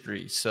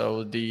industry.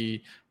 So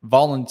the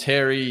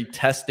voluntary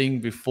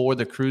testing before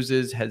the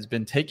cruises has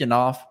been taken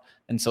off.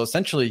 And so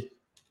essentially,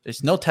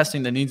 there's no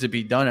testing that needs to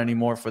be done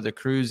anymore for the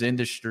cruise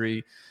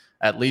industry,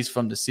 at least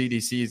from the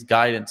CDC's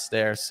guidance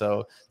there.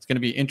 So it's going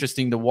to be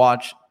interesting to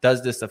watch.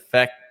 Does this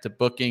affect the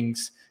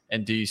bookings?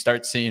 And do you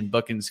start seeing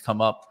bookings come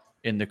up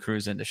in the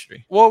cruise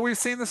industry? Well, we've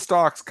seen the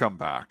stocks come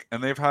back,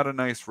 and they've had a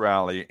nice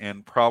rally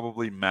and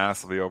probably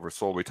massively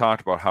oversold. We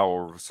talked about how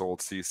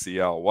oversold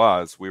CCL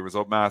was. We were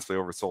massively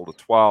oversold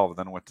to 12, and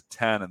then went to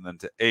 10, and then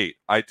to 8.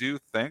 I do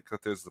think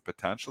that there's the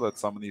potential that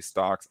some of these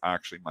stocks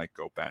actually might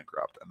go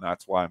bankrupt, and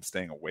that's why I'm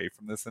staying away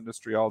from this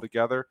industry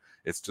altogether.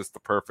 It's just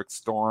the perfect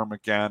storm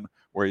again,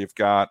 where you've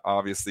got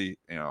obviously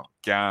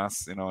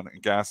gas,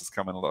 and gas is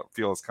coming.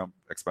 Fuel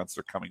expenses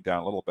are coming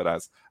down a little bit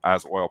as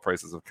oil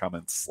prices have come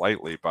in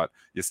slightly, but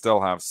you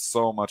still have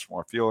so much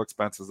more fuel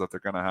expenses that they're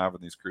going to have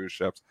in these cruise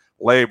ships.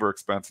 Labor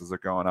expenses are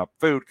going up.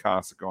 Food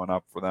costs are going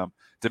up for them.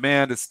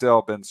 Demand has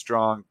still been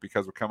strong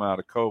because we're coming out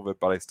of COVID,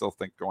 but I still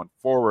think going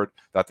forward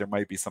that there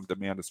might be some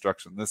demand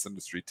destruction in this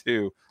industry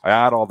too. I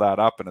add all that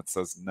up and it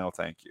says no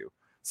thank you.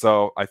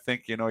 So I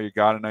think, you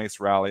got a nice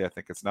rally. I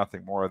think it's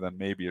nothing more than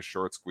maybe a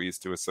short squeeze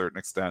to a certain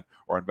extent,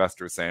 or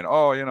investors saying,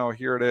 oh,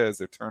 here it is.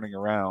 They're turning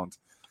around.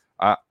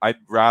 I'd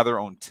rather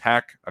own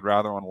tech. I'd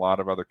rather own a lot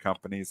of other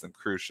companies than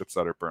cruise ships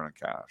that are burning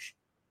cash.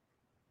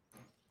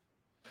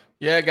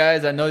 Yeah,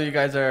 guys, I know you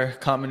guys are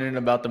commenting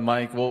about the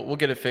mic. We'll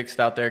get it fixed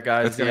out there,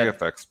 guys. It's gonna get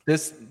fixed.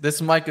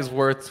 This mic is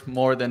worth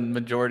more than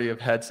majority of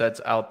headsets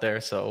out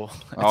there. So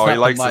he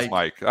likes his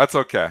mic. That's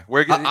okay.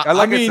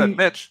 I said,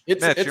 Mitch, your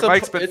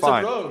mic's been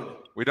fine. It's a road.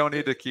 We don't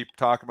need to keep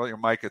talking about your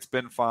mic. It's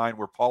been fine.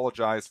 We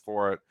apologize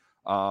for it.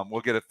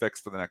 We'll get it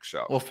fixed for the next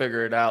show. We'll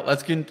figure it out.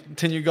 Let's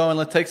continue going.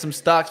 Let's take some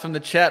stocks from the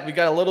chat. We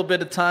got a little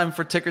bit of time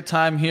for ticker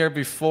time here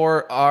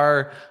before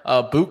our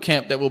boot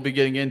camp that we'll be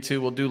getting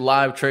into. We'll do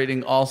live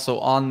trading also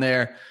on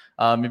there.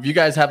 If you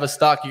guys have a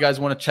stock you guys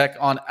want to check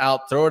on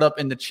out, throw it up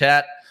in the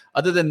chat.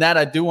 Other than that,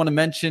 I do want to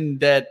mention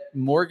that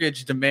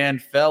mortgage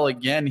demand fell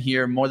again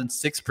here, more than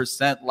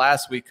 6%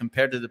 last week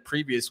compared to the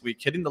previous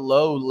week, hitting the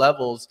low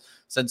levels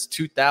since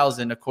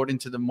 2000, according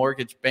to the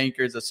Mortgage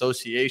Bankers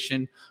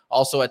Association.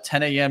 Also at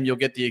 10 a.m., you'll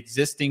get the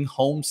existing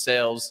home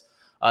sales,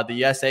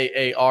 the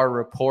SAAR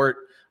report.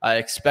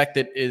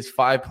 Expected is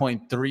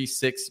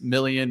 5.36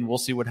 million. We'll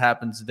see what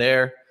happens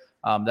there.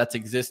 That's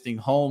existing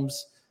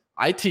homes.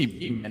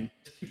 ITB, man,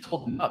 it's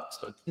holding up.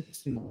 So it's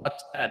interesting to watch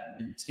that.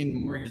 You've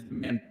seen mortgage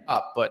demand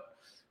up, but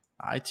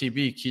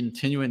ITB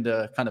continuing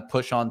to kind of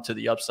push on to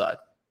the upside.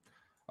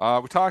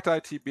 We talked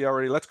ITB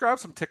already. Let's grab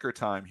some ticker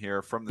time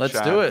here from the chat.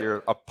 Let's do it.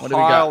 Here. A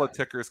pile of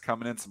tickers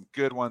coming in, some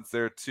good ones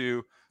there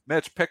too.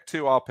 Mitch, pick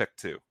two. I'll pick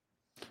two.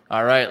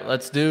 All right,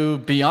 let's do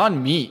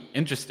Beyond Meat.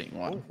 Interesting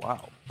one. Oh,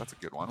 wow. That's a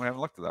good one. We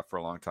haven't looked at that for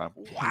a long time.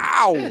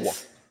 Wow.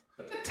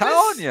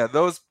 Telling you,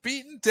 those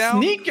beaten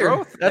down sneaker.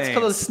 Growth That's names.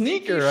 called a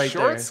sneaker right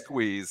Short there.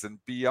 Squeeze and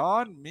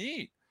Beyond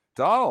Meat.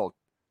 Donald,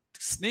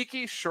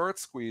 sneaky short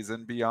squeeze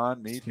and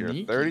Beyond Meat here.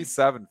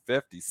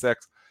 37.56.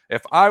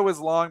 If I was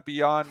long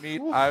Beyond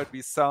Meat, I would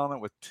be selling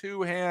it with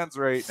two hands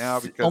right now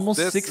because almost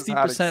this 60%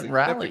 has had a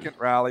significant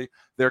rally.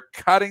 They're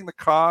cutting the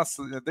costs.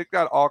 They've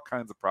got all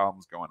kinds of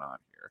problems going on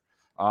here.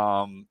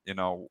 And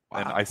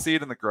I see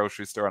it in the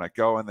grocery store and I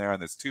go in there and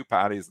there's two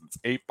patties and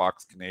it's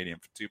 $8 Canadian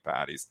for two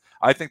patties.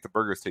 I think the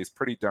burgers taste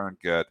pretty darn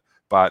good,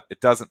 but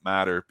it doesn't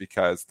matter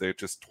because they're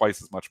just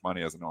twice as much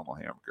money as a normal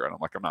hamburger. And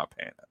I'm like, I'm not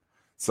paying it.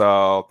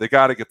 So they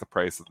got to get the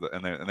price of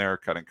and they're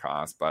cutting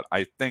costs. But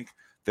I think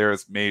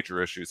there's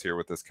major issues here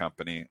with this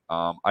company.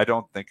 I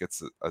don't think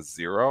it's a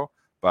zero,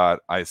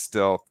 but I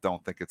still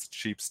don't think it's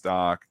cheap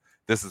stock.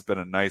 This has been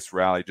a nice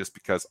rally just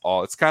because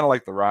it's kind of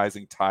like the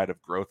rising tide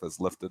of growth has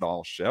lifted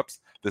all ships.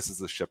 This is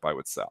the ship I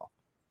would sell.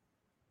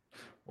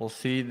 We'll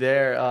see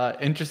there.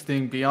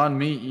 Interesting. Beyond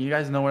Meat. You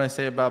guys know what I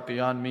say about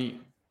Beyond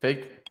Meat.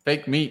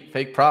 Fake meat,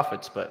 fake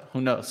profits, but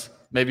who knows?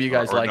 Maybe you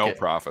guys like no it.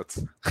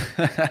 profits.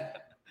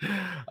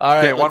 All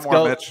right. Okay, one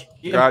more, Mitch.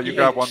 You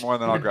grab one more,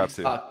 and then I'll grab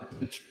two.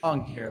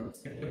 Strong here.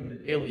 Let's get into the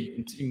daily. You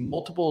can see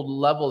multiple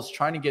levels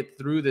trying to get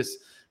through this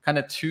kind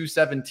of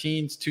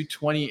 217s,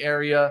 220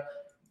 area.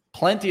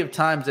 Plenty of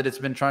times that it's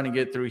been trying to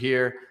get through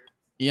here.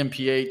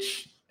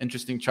 EMPH,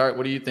 interesting chart.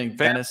 What do you think,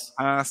 Dennis?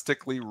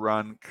 Fantastically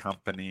run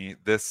company.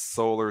 This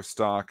solar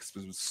stock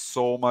is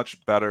so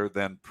much better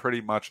than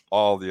pretty much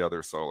all the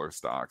other solar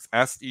stocks.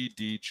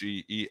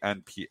 SEDG,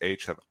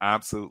 ENPH have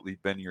absolutely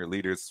been your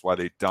leaders. That's why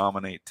they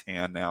dominate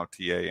TAN now,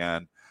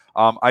 TAN.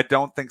 I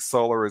don't think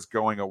solar is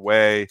going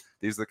away.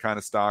 These are the kind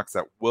of stocks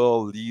that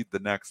will lead the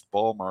next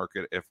bull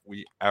market if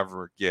we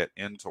ever get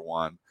into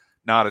one.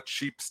 Not a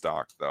cheap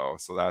stock, though,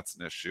 so that's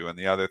an issue. And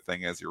the other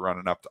thing is you're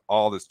running up to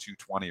all this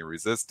 220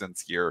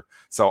 resistance here.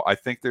 So I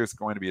think there's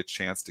going to be a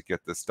chance to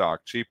get this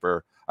stock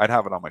cheaper. I'd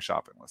have it on my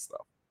shopping list,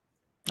 though.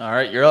 All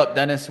right, you're up,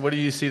 Dennis. What do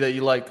you see that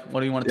you like?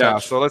 What do you want to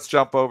touch? So let's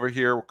jump over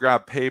here. We'll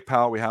grab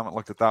PayPal. We haven't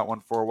looked at that one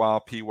for a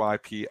while.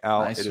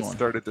 PYPL. Nice it has one.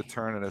 started to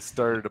turn and it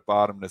started to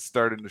bottom and it's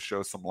starting to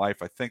show some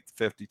life. I think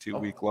the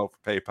 52-week low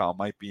for PayPal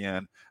might be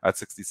in at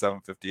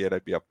 67.58.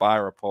 I'd be a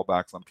buyer or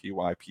pullbacks on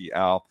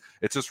PYPL.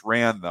 It just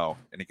ran, though,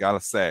 and you got to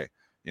say,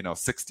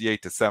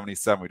 68 to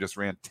 77. We just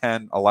ran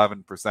 10,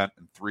 11%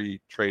 in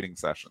 3 trading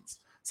sessions.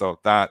 So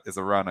that is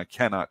a run I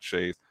cannot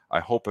chase. I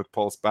hope it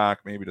pulls back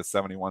maybe to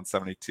 71,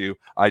 72.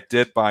 I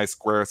did buy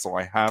Square, so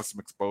I have some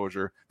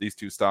exposure. These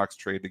two stocks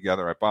trade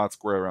together. I bought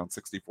Square around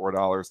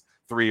 $64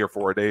 3 or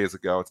 4 days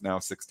ago. It's now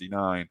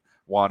 $69.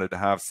 Wanted to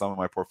have some of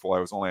my portfolio.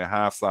 It was only a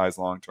half size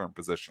long-term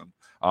position.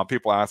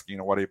 People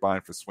asking, what are you buying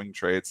for swing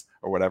trades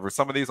or whatever?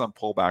 Some of these on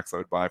pullbacks I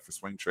would buy for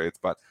swing trades,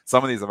 but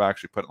some of these I've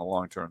actually put in a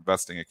long-term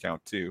investing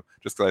account too,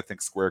 just because I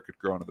think Square could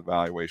grow into the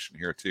valuation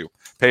here too.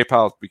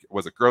 PayPal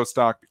was a growth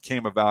stock,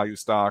 became a value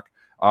stock.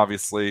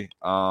 Obviously,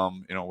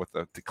 with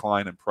the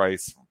decline in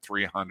price from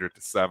 300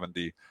 to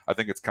 70, I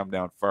think it's come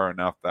down far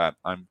enough that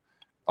I'm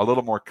a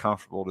little more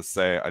comfortable to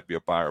say I'd be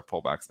a buyer of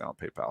pullbacks now on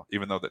PayPal,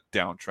 even though the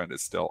downtrend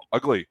is still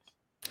ugly.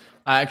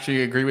 I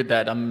actually agree with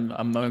that. I'm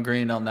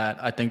agreeing on that.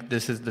 I think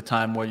this is the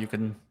time where you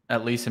can,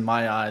 at least in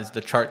my eyes,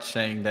 the chart's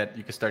saying that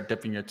you can start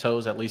dipping your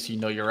toes. At least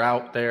you're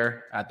out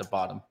there at the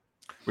bottom.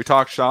 We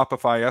talked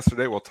Shopify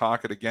yesterday. We'll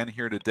talk it again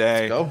here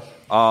today. Let's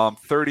go.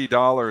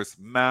 $30,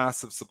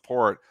 massive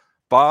support.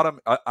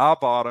 Our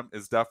bottom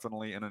is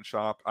definitely in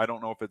shop. I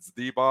don't know if it's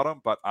the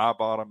bottom, but our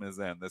bottom is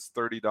in. This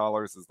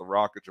 $30 is the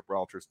Rock of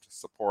Gibraltar's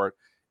support.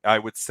 I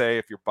would say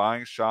if you're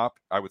buying shop,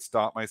 I would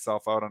stop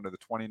myself out under the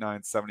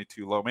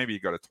 29.72 low. Maybe you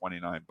go to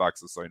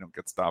 $29 so you don't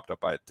get stopped up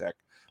by a tick.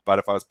 But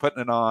if I was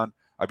putting it on,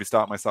 I'd be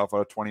stopping myself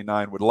out at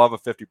 29. Would love a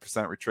 50%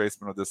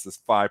 retracement of this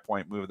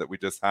 5-point move that we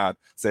just had.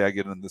 Say I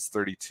get in this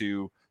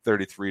 $32,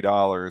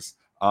 $33.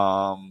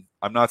 I'm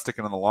not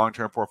sticking in the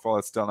long-term portfolio.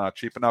 It's still not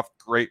cheap enough.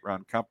 Great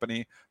run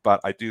company,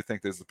 but I do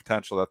think there's the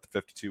potential that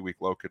the 52-week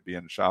low could be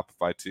in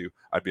Shopify too.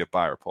 I'd be a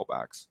buyer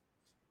pullbacks.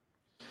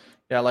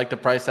 Yeah, I like the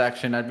price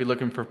action. I'd be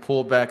looking for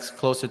pullbacks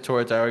closer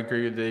towards, I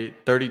agree with the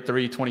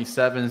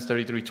 33.27s,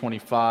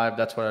 33.25.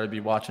 That's what I'd be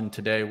watching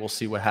today. We'll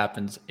see what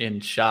happens in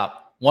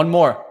Shop. One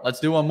more. Let's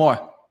do one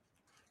more.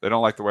 They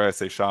don't like the way I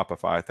say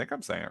Shopify. I think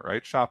I'm saying it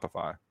right.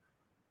 Shopify.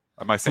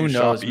 Am I saying Who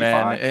knows, Shop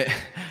man?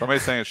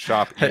 Somebody's saying it's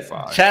Shop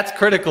EFI. Chat's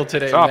critical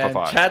today, Shopify.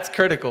 man. Chat's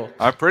critical.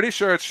 I'm pretty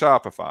sure it's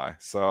Shopify.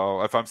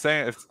 So if I'm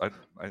saying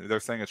they're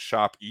saying it's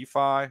Shop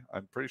EFI,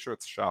 I'm pretty sure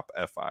it's Shop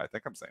FI. I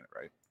think I'm saying it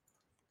right.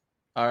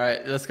 All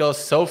right, let's go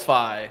SoFi.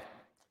 I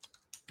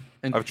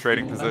have a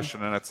trading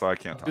position in it, so I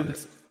can't talk.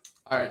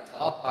 All right,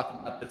 I'll talk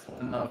about this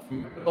one.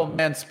 From good old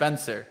man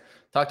Spencer.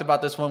 Talked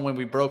about this one when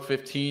we broke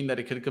 15, that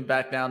it could come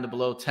back down to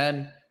below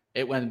 10.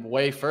 It went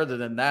way further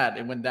than that.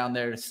 It went down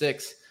there to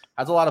 6.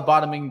 Has a lot of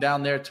bottoming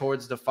down there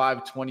towards the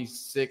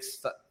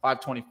 526,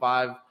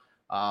 525.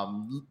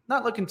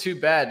 Not looking too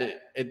bad.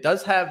 It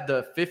does have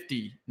the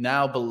 50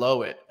 now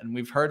below it, and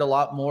we've heard a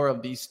lot more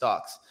of these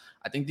stocks.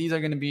 I think these are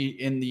going to be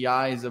in the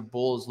eyes of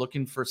bulls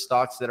looking for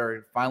stocks that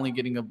are finally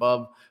getting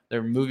above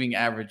their moving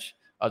average,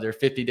 their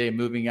 50-day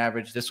moving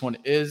average. This one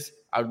is.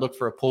 I would look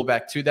for a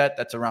pullback to that.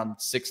 That's around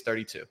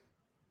 632.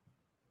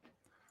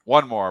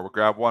 One more. We'll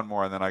grab one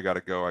more, and then I got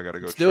to go.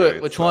 Let's do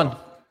it. Which one?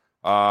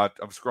 I'm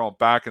scrolling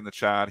back in the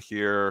chat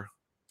here.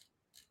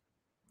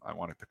 I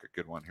want to pick a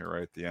good one here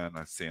right at the end.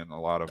 I'm seeing a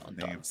lot of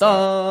names.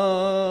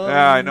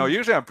 Yeah, I know.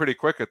 Usually I'm pretty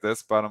quick at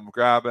this, but I'm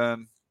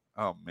grabbing.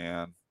 Oh,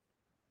 man.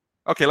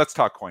 Okay, let's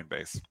talk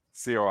Coinbase.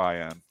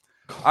 COIN.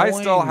 I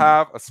still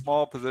have a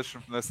small position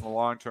from this in the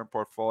long-term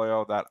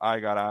portfolio that I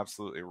got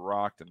absolutely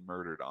rocked and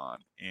murdered on.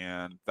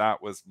 And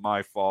that was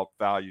my fault.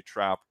 Value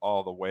trap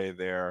all the way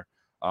there.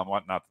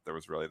 Not that there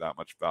was really that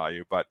much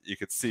value, but you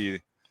could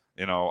see,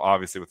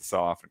 obviously with the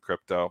sell-off in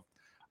crypto.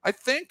 I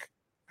think,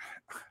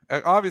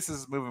 obviously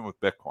this is moving with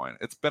Bitcoin.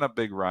 It's been a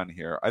big run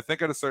here. I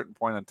think at a certain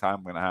point in time,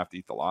 I'm going to have to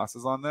eat the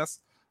losses on this.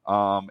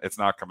 It's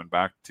not coming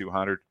back to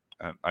 200,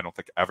 and I don't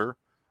think ever.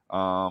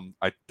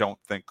 I don't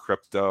think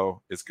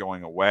crypto is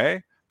going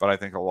away, but I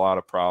think a lot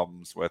of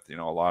problems with, a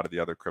lot of the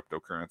other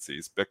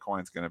cryptocurrencies.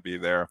 Bitcoin's going to be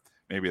there.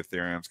 Maybe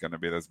Ethereum's going to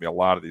be. There's going to be a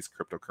lot of these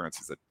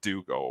cryptocurrencies that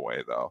do go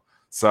away, though.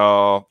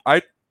 So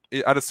at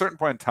a certain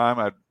point in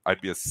time,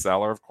 I'd be a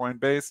seller of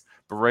Coinbase,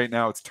 but right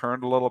now it's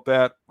turned a little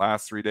bit.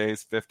 Last 3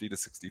 days, 50 to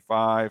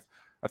 65.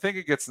 I think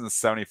it gets in the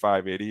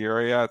 75, 80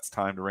 area. It's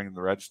time to ring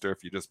the register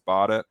if you just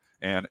bought it,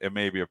 and it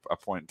may be a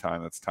point in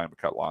time that's time to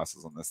cut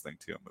losses on this thing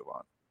too and move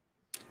on.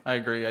 I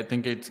agree. I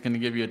think it's going to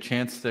give you a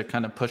chance to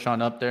kind of push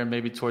on up there,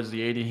 maybe towards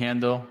the 80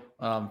 handle.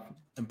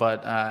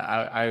 But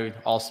I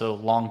also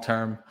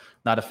long-term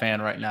not a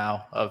fan right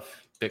now of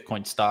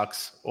Bitcoin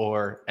stocks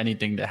or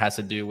anything that has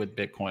to do with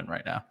Bitcoin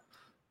right now.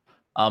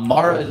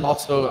 Mara is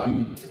also,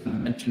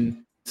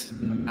 mentioned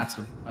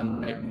massive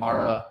run, right?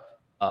 Mara,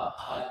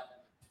 Hut.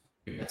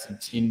 We got some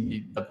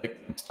seen the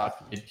Bitcoin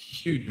stock did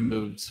huge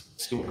moves.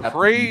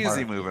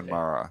 Crazy move in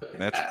Mara.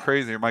 That's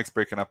crazy. Your mic's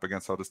breaking up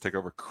again, so I'll just take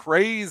over.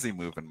 Crazy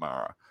move in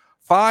Mara.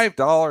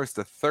 $5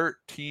 to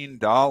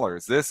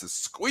 $13. This is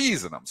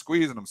squeezing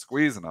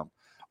them.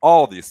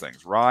 All these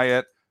things.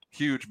 Riot,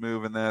 huge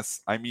move in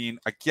this. I mean,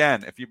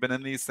 again, if you've been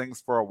in these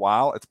things for a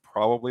while, it's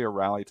probably a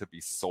rally to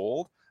be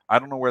sold. I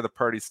don't know where the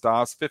party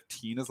stops.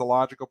 15 is a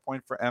logical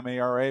point for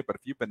MARA, but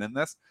if you've been in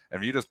this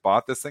and you just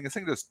bought this thing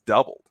just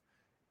doubled.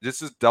 This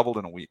just doubled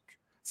in a week.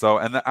 So,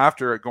 and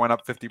after going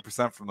up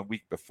 50% from the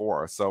week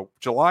before. So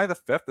July the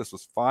 5th, this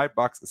was $5.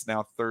 It's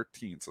now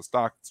 13. So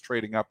stock is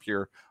trading up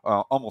here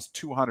almost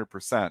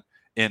 200%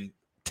 in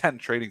 10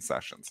 trading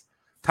sessions.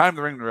 Time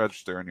to ring the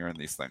register and you're in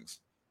these things.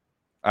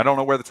 I don't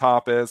know where the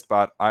top is,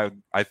 but I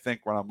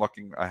think when I'm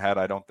looking ahead,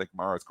 I don't think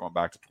Mara is going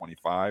back to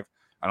 25.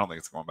 I don't think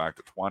it's going back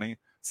to 20.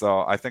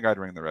 So I think I'd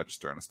ring the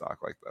register in a stock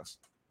like this.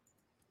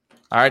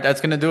 All right,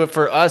 that's going to do it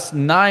for us.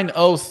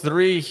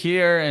 9:03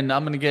 here, and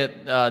I'm going to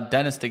get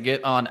Dennis to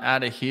get on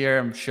out of here.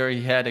 I'm sure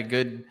he had a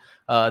good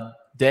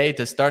day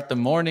to start the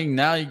morning.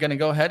 Now you're going to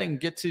go ahead and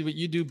get to what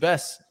you do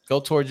best. Go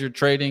towards your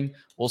trading.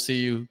 We'll see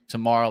you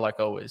tomorrow like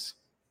always.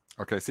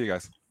 Okay, see you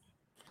guys.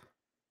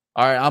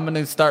 All right, I'm going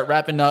to start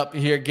wrapping up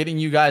here, getting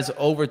you guys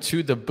over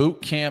to the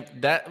boot camp.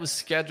 That was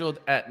scheduled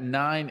at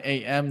 9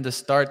 a.m. to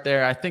start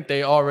there. I think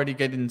they already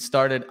getting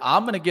started.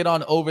 I'm going to get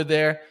on over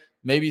there.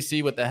 Maybe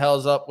see what the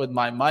hell's up with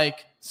my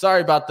mic.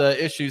 Sorry about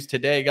the issues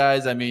today,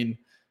 guys. I mean,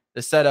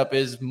 the setup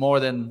is more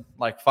than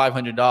like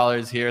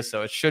 $500 here,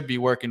 so it should be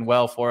working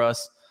well for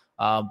us.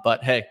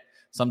 But hey,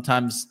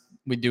 sometimes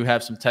we do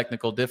have some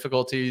technical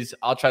difficulties.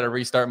 I'll try to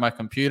restart my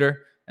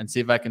computer and see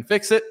if I can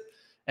fix it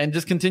and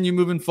just continue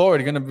moving forward.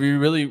 You're going to be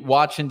really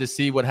watching to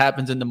see what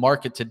happens in the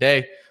market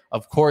today.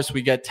 Of course,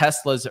 we get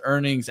Tesla's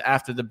earnings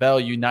after the bell,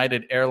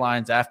 United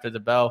Airlines after the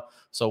bell.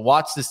 So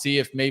watch to see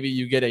if maybe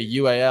you get a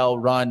UAL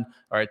run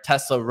or a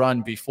Tesla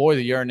run before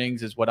the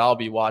earnings is what I'll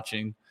be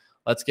watching.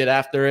 Let's get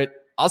after it.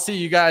 I'll see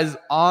you guys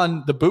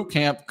on the boot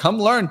camp. Come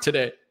learn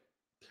today.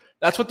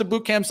 That's what the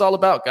boot camp's all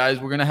about, guys.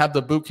 We're going to have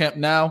the boot camp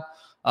now.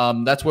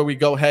 That's where we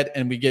go ahead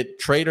and we get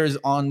traders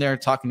on there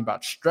talking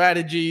about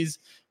strategies,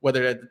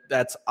 whether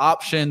that's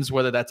options,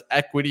 whether that's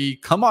equity.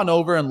 Come on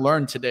over and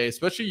learn today,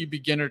 especially you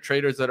beginner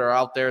traders that are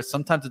out there.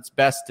 Sometimes it's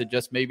best to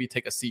just maybe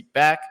take a seat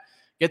back,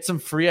 get some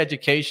free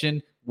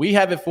education. We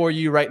have it for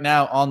you right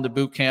now on the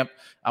boot camp.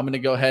 I'm going to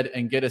go ahead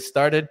and get us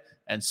started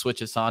and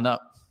switch us on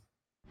up.